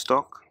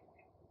rootstock.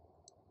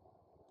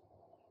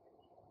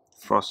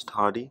 Frost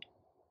hardy.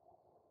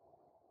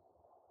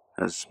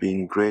 Has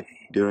been great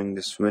during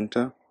this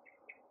winter.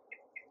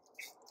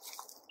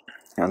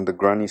 And the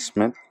Granny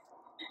Smith.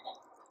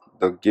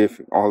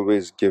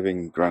 Always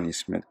giving Granny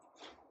Smith.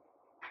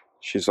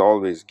 She's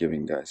always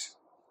giving, guys.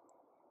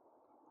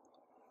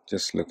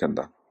 Just look at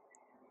that.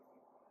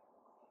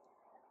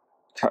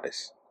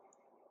 Guys,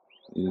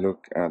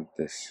 look at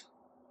this.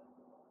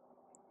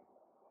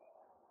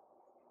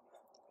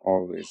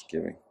 Always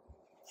giving.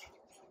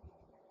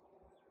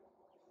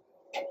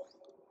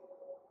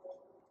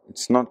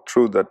 It's not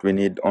true that we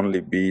need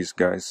only bees,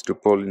 guys, to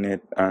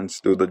pollinate.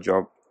 Ants do the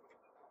job.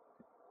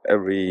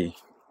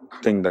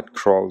 Everything that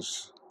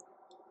crawls,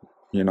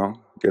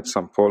 gets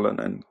some pollen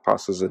and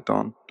passes it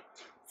on.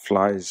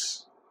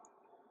 Flies,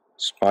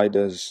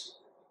 spiders,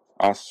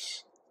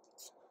 us.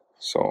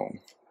 So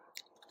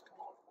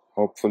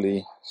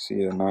hopefully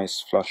see a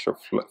nice flush of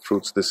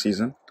fruits this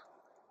season.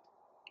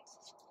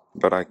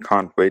 But I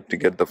can't wait to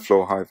get the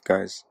flow hive,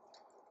 guys.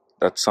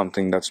 That's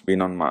something that's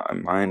been on my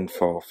mind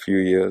for a few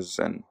years,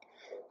 and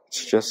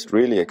it's just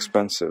really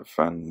expensive,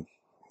 and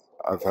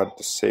I've had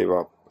to save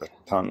up a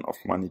ton of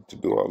money to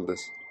do all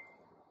this,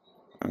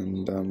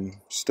 and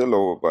still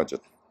over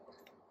budget.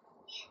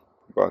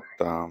 But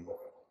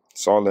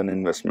it's all an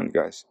investment,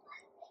 guys.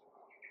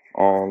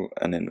 All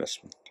an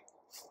investment.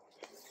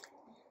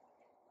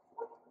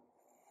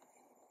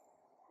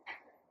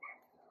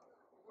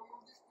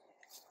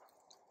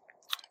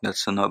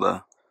 That's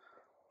another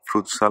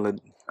fruit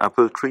salad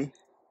apple tree,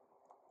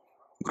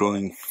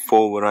 growing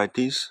 4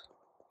 varieties.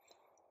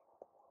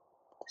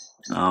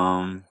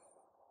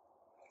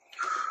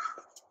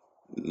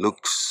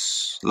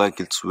 Looks like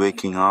it's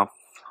waking up.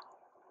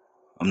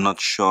 I'm not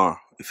sure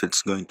if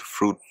it's going to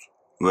fruit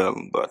well,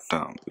 but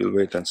we'll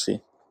wait and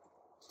see.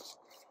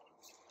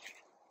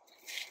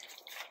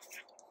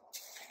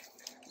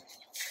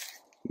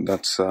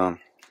 That's a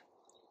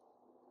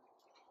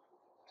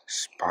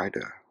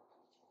spider.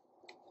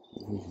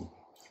 Ooh.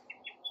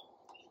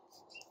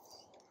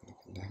 Look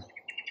at that.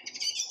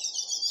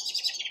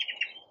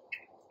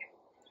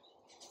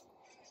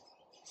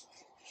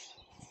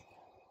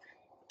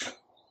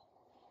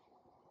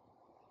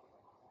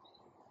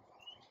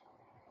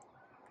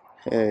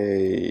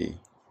 Hey,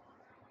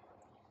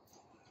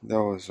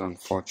 that was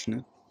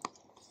unfortunate.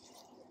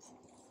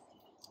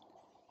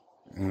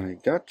 I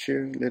got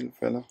you, little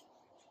fella.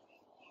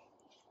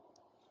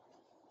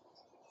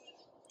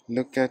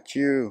 Look at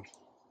you.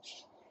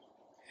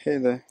 Hey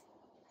there.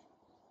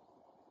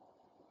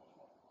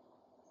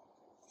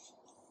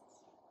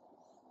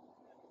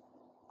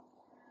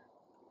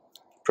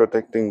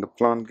 Protecting the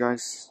plant,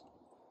 guys.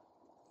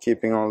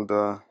 Keeping all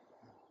the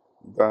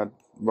bad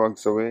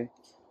bugs away.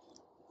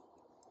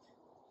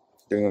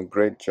 Doing a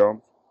great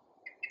job.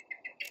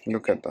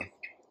 Look at that.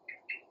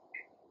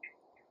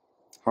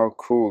 How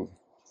cool.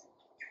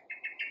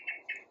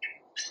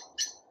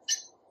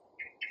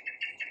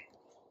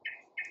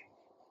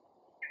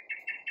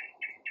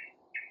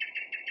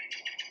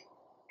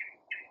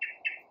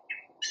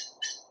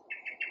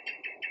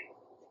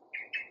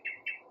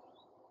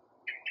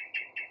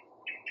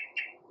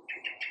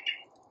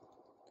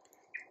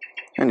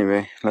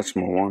 Anyway, let's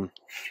move on.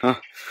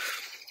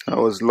 I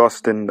was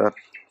lost in that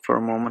for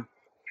a moment.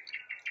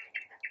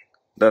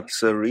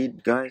 That's a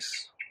reed,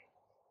 guys.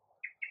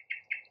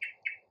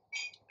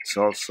 It's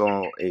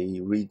also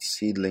a reed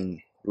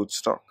seedling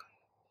rootstock.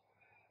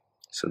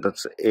 So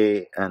that's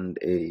A and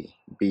a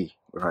B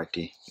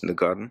variety in the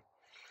garden.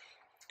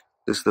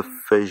 This is the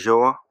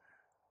feijoa.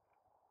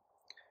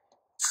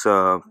 It's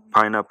a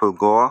pineapple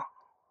goa.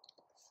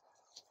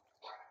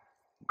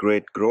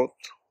 Great growth,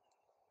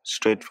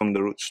 straight from the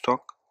rootstock.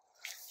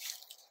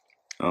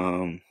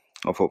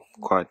 Of a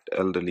quite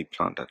elderly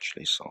plant,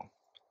 actually. So,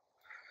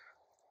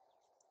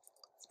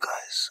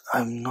 guys,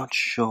 I'm not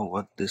sure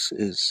what this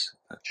is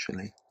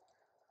actually.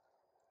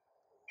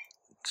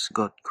 It's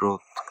got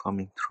growth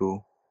coming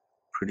through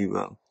pretty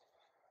well,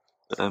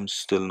 but I'm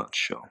still not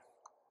sure.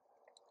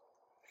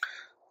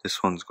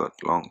 This one's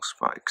got long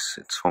spikes.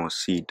 It's from a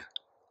seed,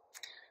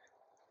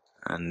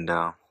 and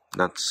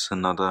that's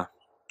another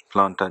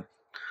plant that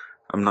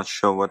I'm not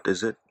sure what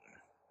is it.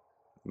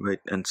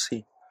 Wait and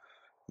see.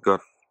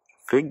 Got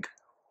fig,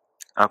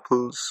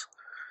 apples,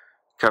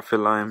 cafe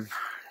lime,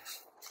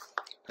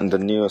 And the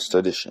newest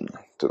addition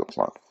to the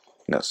plant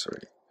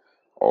nursery,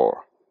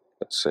 or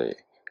let's say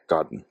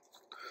garden.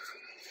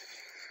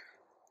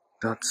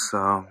 That's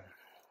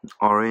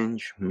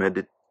orange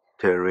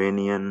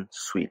Mediterranean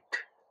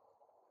sweet.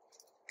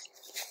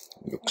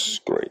 Looks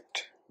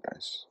great,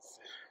 guys.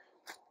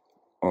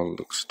 All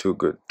looks too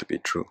good to be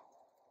true.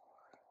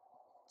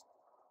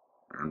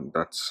 And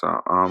that's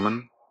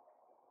almond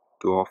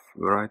dwarf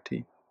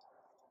variety.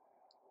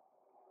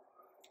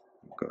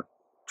 Got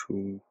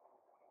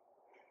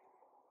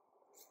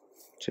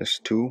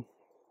just two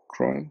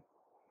growing.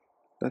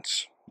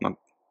 That's not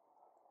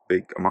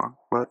big amount,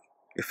 but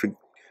if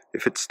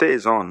it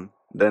stays on,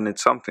 then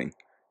it's something,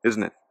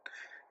 isn't it?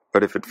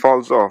 But if it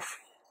falls off,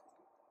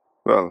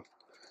 well,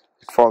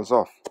 it falls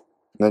off.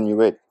 Then you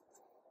wait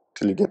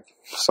till you get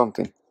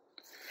something.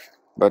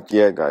 But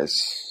yeah,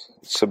 guys,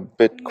 it's a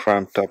bit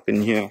cramped up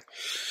in here.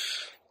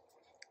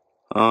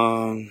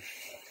 I'm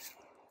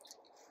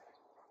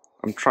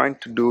trying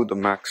to do the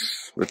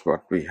max with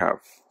what we have.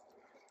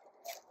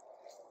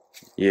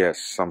 Yes,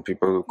 some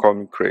people will call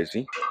me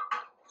crazy,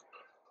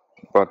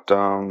 but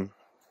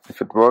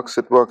if it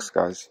works,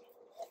 guys.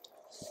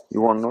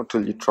 You won't know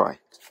till you try.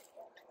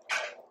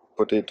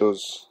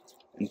 Potatoes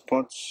in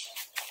pots,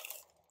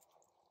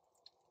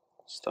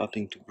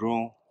 starting to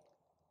grow.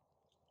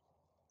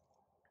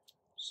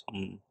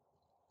 Some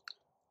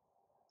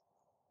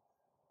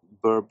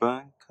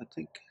Burbank, I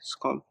think it's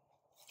called.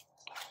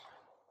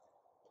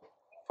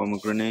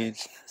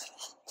 Pomegranate.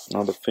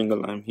 Another finger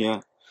lime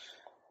here,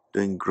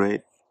 doing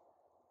great,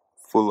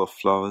 full of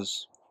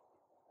flowers.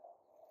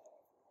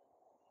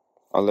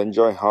 I'll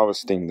enjoy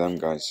harvesting them,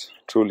 guys.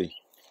 Truly,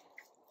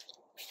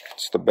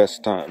 it's the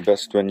best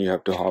when you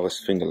have to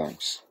harvest finger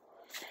limes.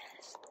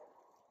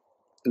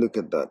 Look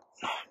at that,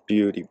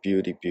 beauty,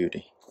 beauty,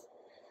 beauty.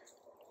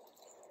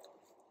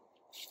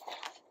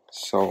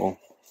 So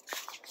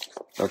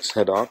let's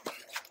head out.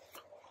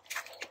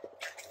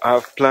 I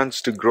have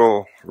plans to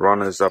grow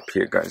runners up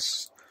here,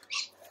 guys.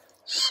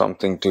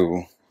 Something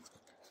to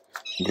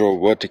grow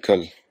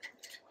vertical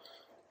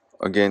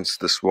against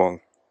this wall,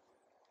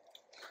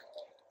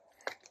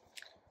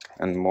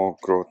 and more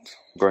growth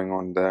going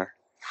on there.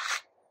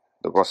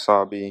 The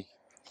wasabi,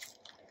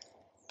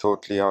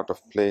 totally out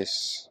of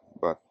place,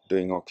 but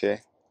doing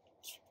okay,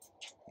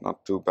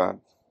 not too bad.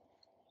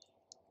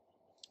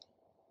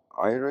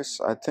 Iris,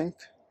 I think,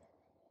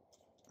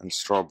 and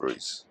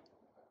strawberries,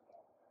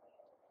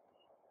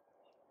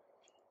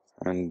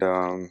 and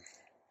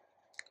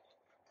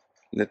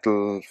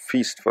little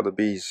feast for the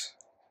bees,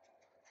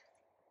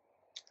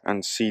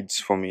 and seeds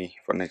for me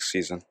for next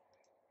season.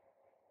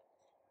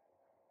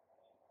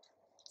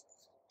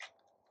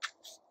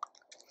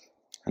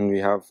 And we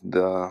have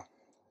the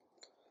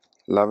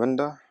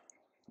lavender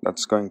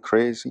that's going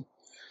crazy.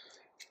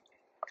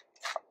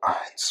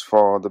 It's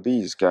for the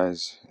bees,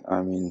 guys.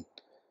 I mean,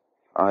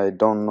 I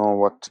don't know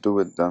what to do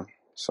with them,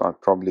 so I'm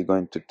probably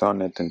going to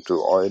turn it into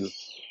oil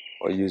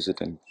or use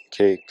it in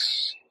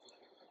cakes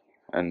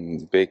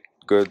and baked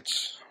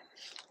goods.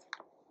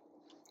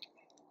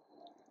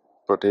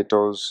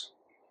 Potatoes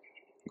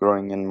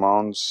growing in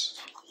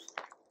mounds,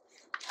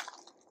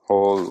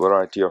 whole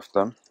variety of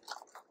them,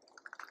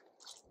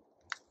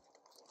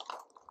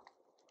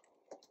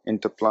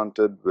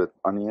 interplanted with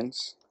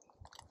onions.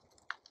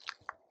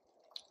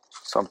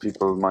 Some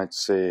people might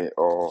say,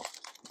 oh,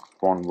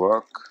 it won't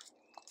work.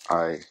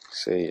 I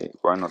say,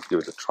 why not give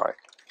it a try?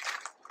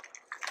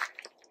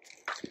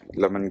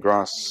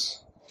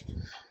 Lemongrass,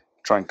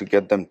 trying to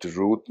get them to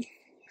root.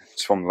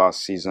 It's from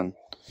last season.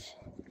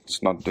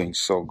 It's not doing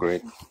so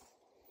great.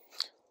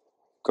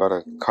 Got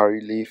a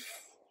curry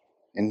leaf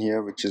in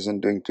here which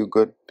isn't doing too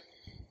good.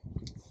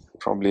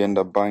 Probably end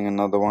up buying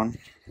another one.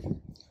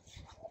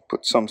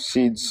 Put some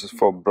seeds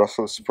for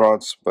Brussels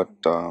sprouts, but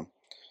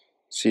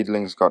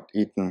seedlings got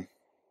eaten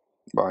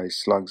by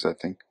slugs, I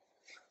think.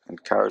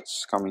 And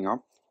carrots coming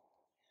up.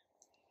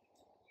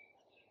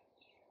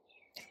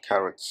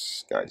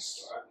 Carrots,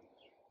 guys.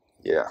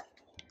 Yeah,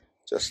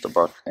 just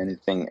about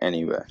anything,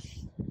 anywhere.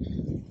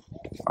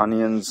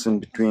 Onions in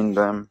between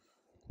them.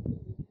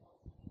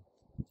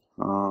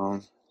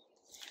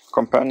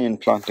 Companion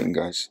planting,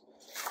 guys.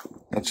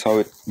 That's how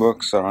it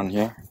works around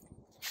here.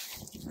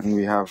 And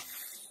we have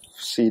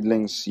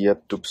seedlings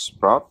yet to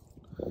sprout,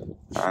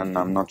 and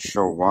I'm not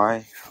sure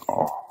why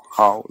or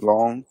how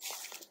long.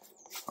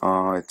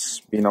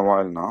 It's been a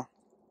while now.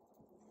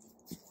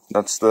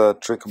 That's the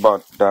trick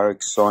about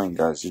direct sowing,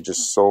 guys. You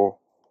just sow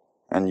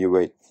and you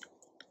wait.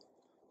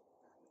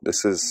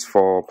 This is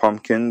for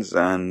pumpkins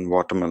and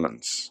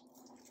watermelons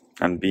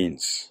and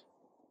beans.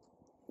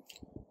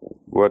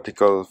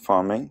 Vertical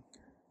farming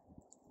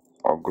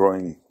or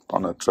growing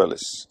on a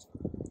trellis.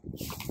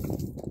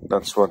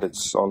 That's what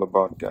it's all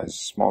about, guys.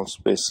 Small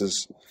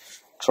spaces,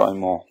 try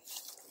more.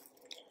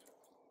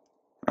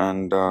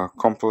 And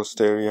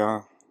compost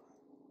area,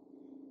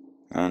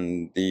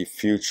 and the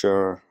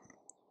future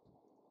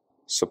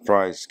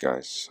surprise,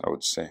 guys, I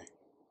would say.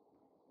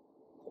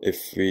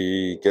 If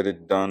we get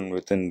it done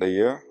within the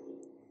year,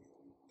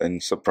 then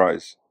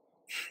surprise.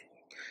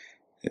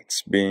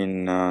 It's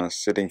been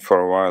sitting for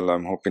a while.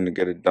 I'm hoping to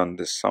get it done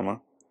this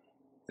summer.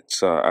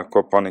 It's a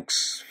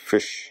aquaponics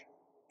fish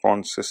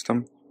pond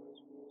system.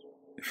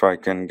 If I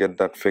can get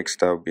that fixed,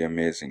 that would be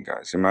amazing,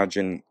 guys.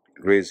 Imagine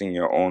raising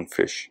your own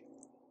fish.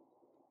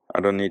 I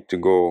don't need to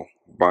go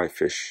buy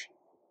fish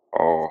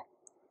or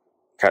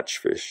catch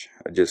fish.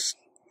 I just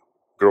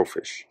grow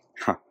fish.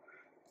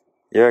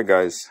 Yeah,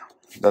 guys,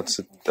 that's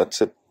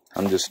it.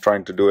 I'm just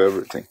trying to do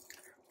everything,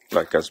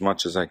 like as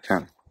much as I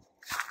can.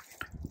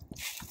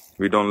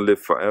 We don't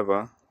live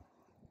forever,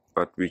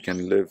 but we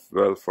can live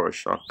well for a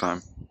short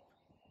time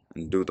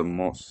and do the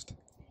most.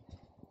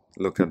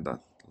 Look at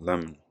that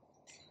lemon.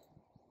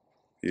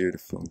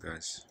 Beautiful,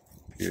 guys.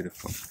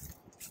 Beautiful.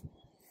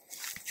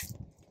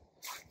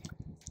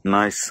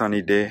 Nice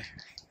sunny day.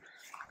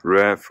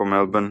 Rare for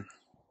Melbourne.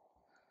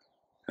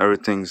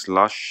 Everything's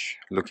lush,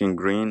 looking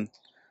green.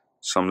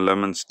 Some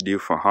lemons due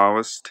for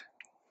harvest.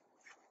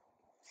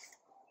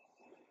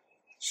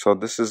 So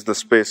this is the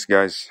space,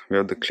 guys. We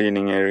have the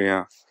cleaning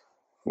area,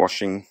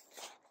 washing.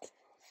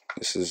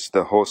 This is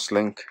the hose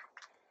link.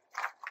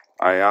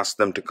 I asked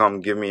them to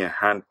come give me a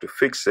hand to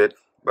fix it,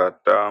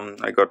 but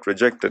I got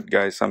rejected,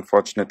 guys,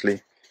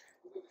 unfortunately.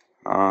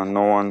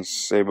 No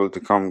one's able to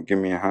come give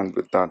me a hand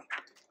with that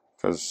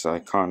because I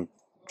can't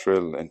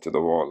drill into the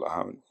wall. I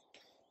haven't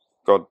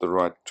got the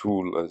right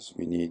tool, as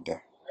we need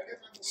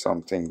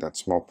something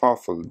that's more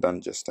powerful than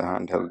just a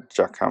handheld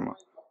jackhammer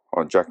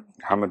or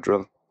jackhammer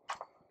drill.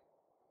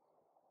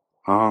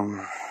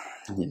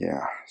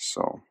 Yeah,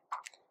 so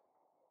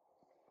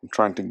I'm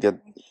trying to get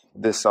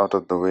this out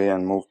of the way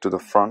and move to the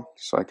front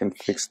so I can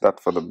fix that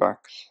for the back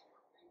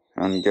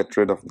and get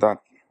rid of that.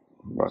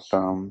 But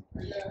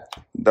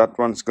that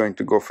one's going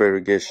to go for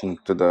irrigation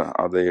to the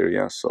other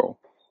area, so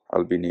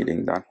I'll be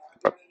needing that.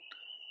 But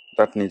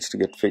that needs to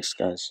get fixed,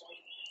 guys.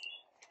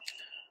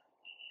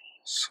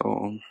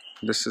 So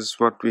this is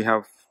what we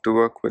have to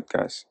work with,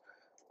 guys.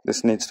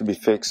 This needs to be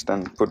fixed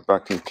and put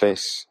back in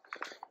place.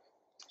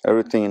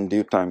 Everything in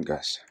due time,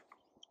 guys.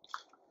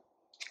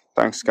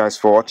 Thanks, guys,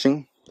 for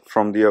watching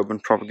from the Urban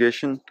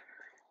Propagation.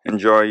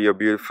 Enjoy your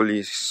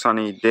beautifully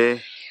sunny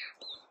day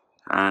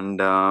and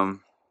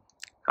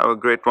have a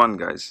great one,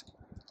 guys.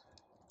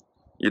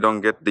 You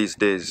don't get these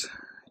days,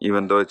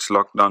 even though it's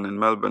locked down in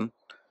Melbourne.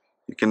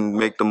 You can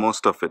make the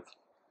most of it.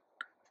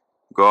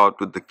 Go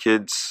out with the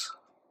kids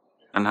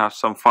and have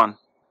some fun.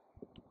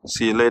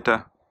 See you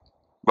later.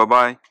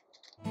 Bye-bye.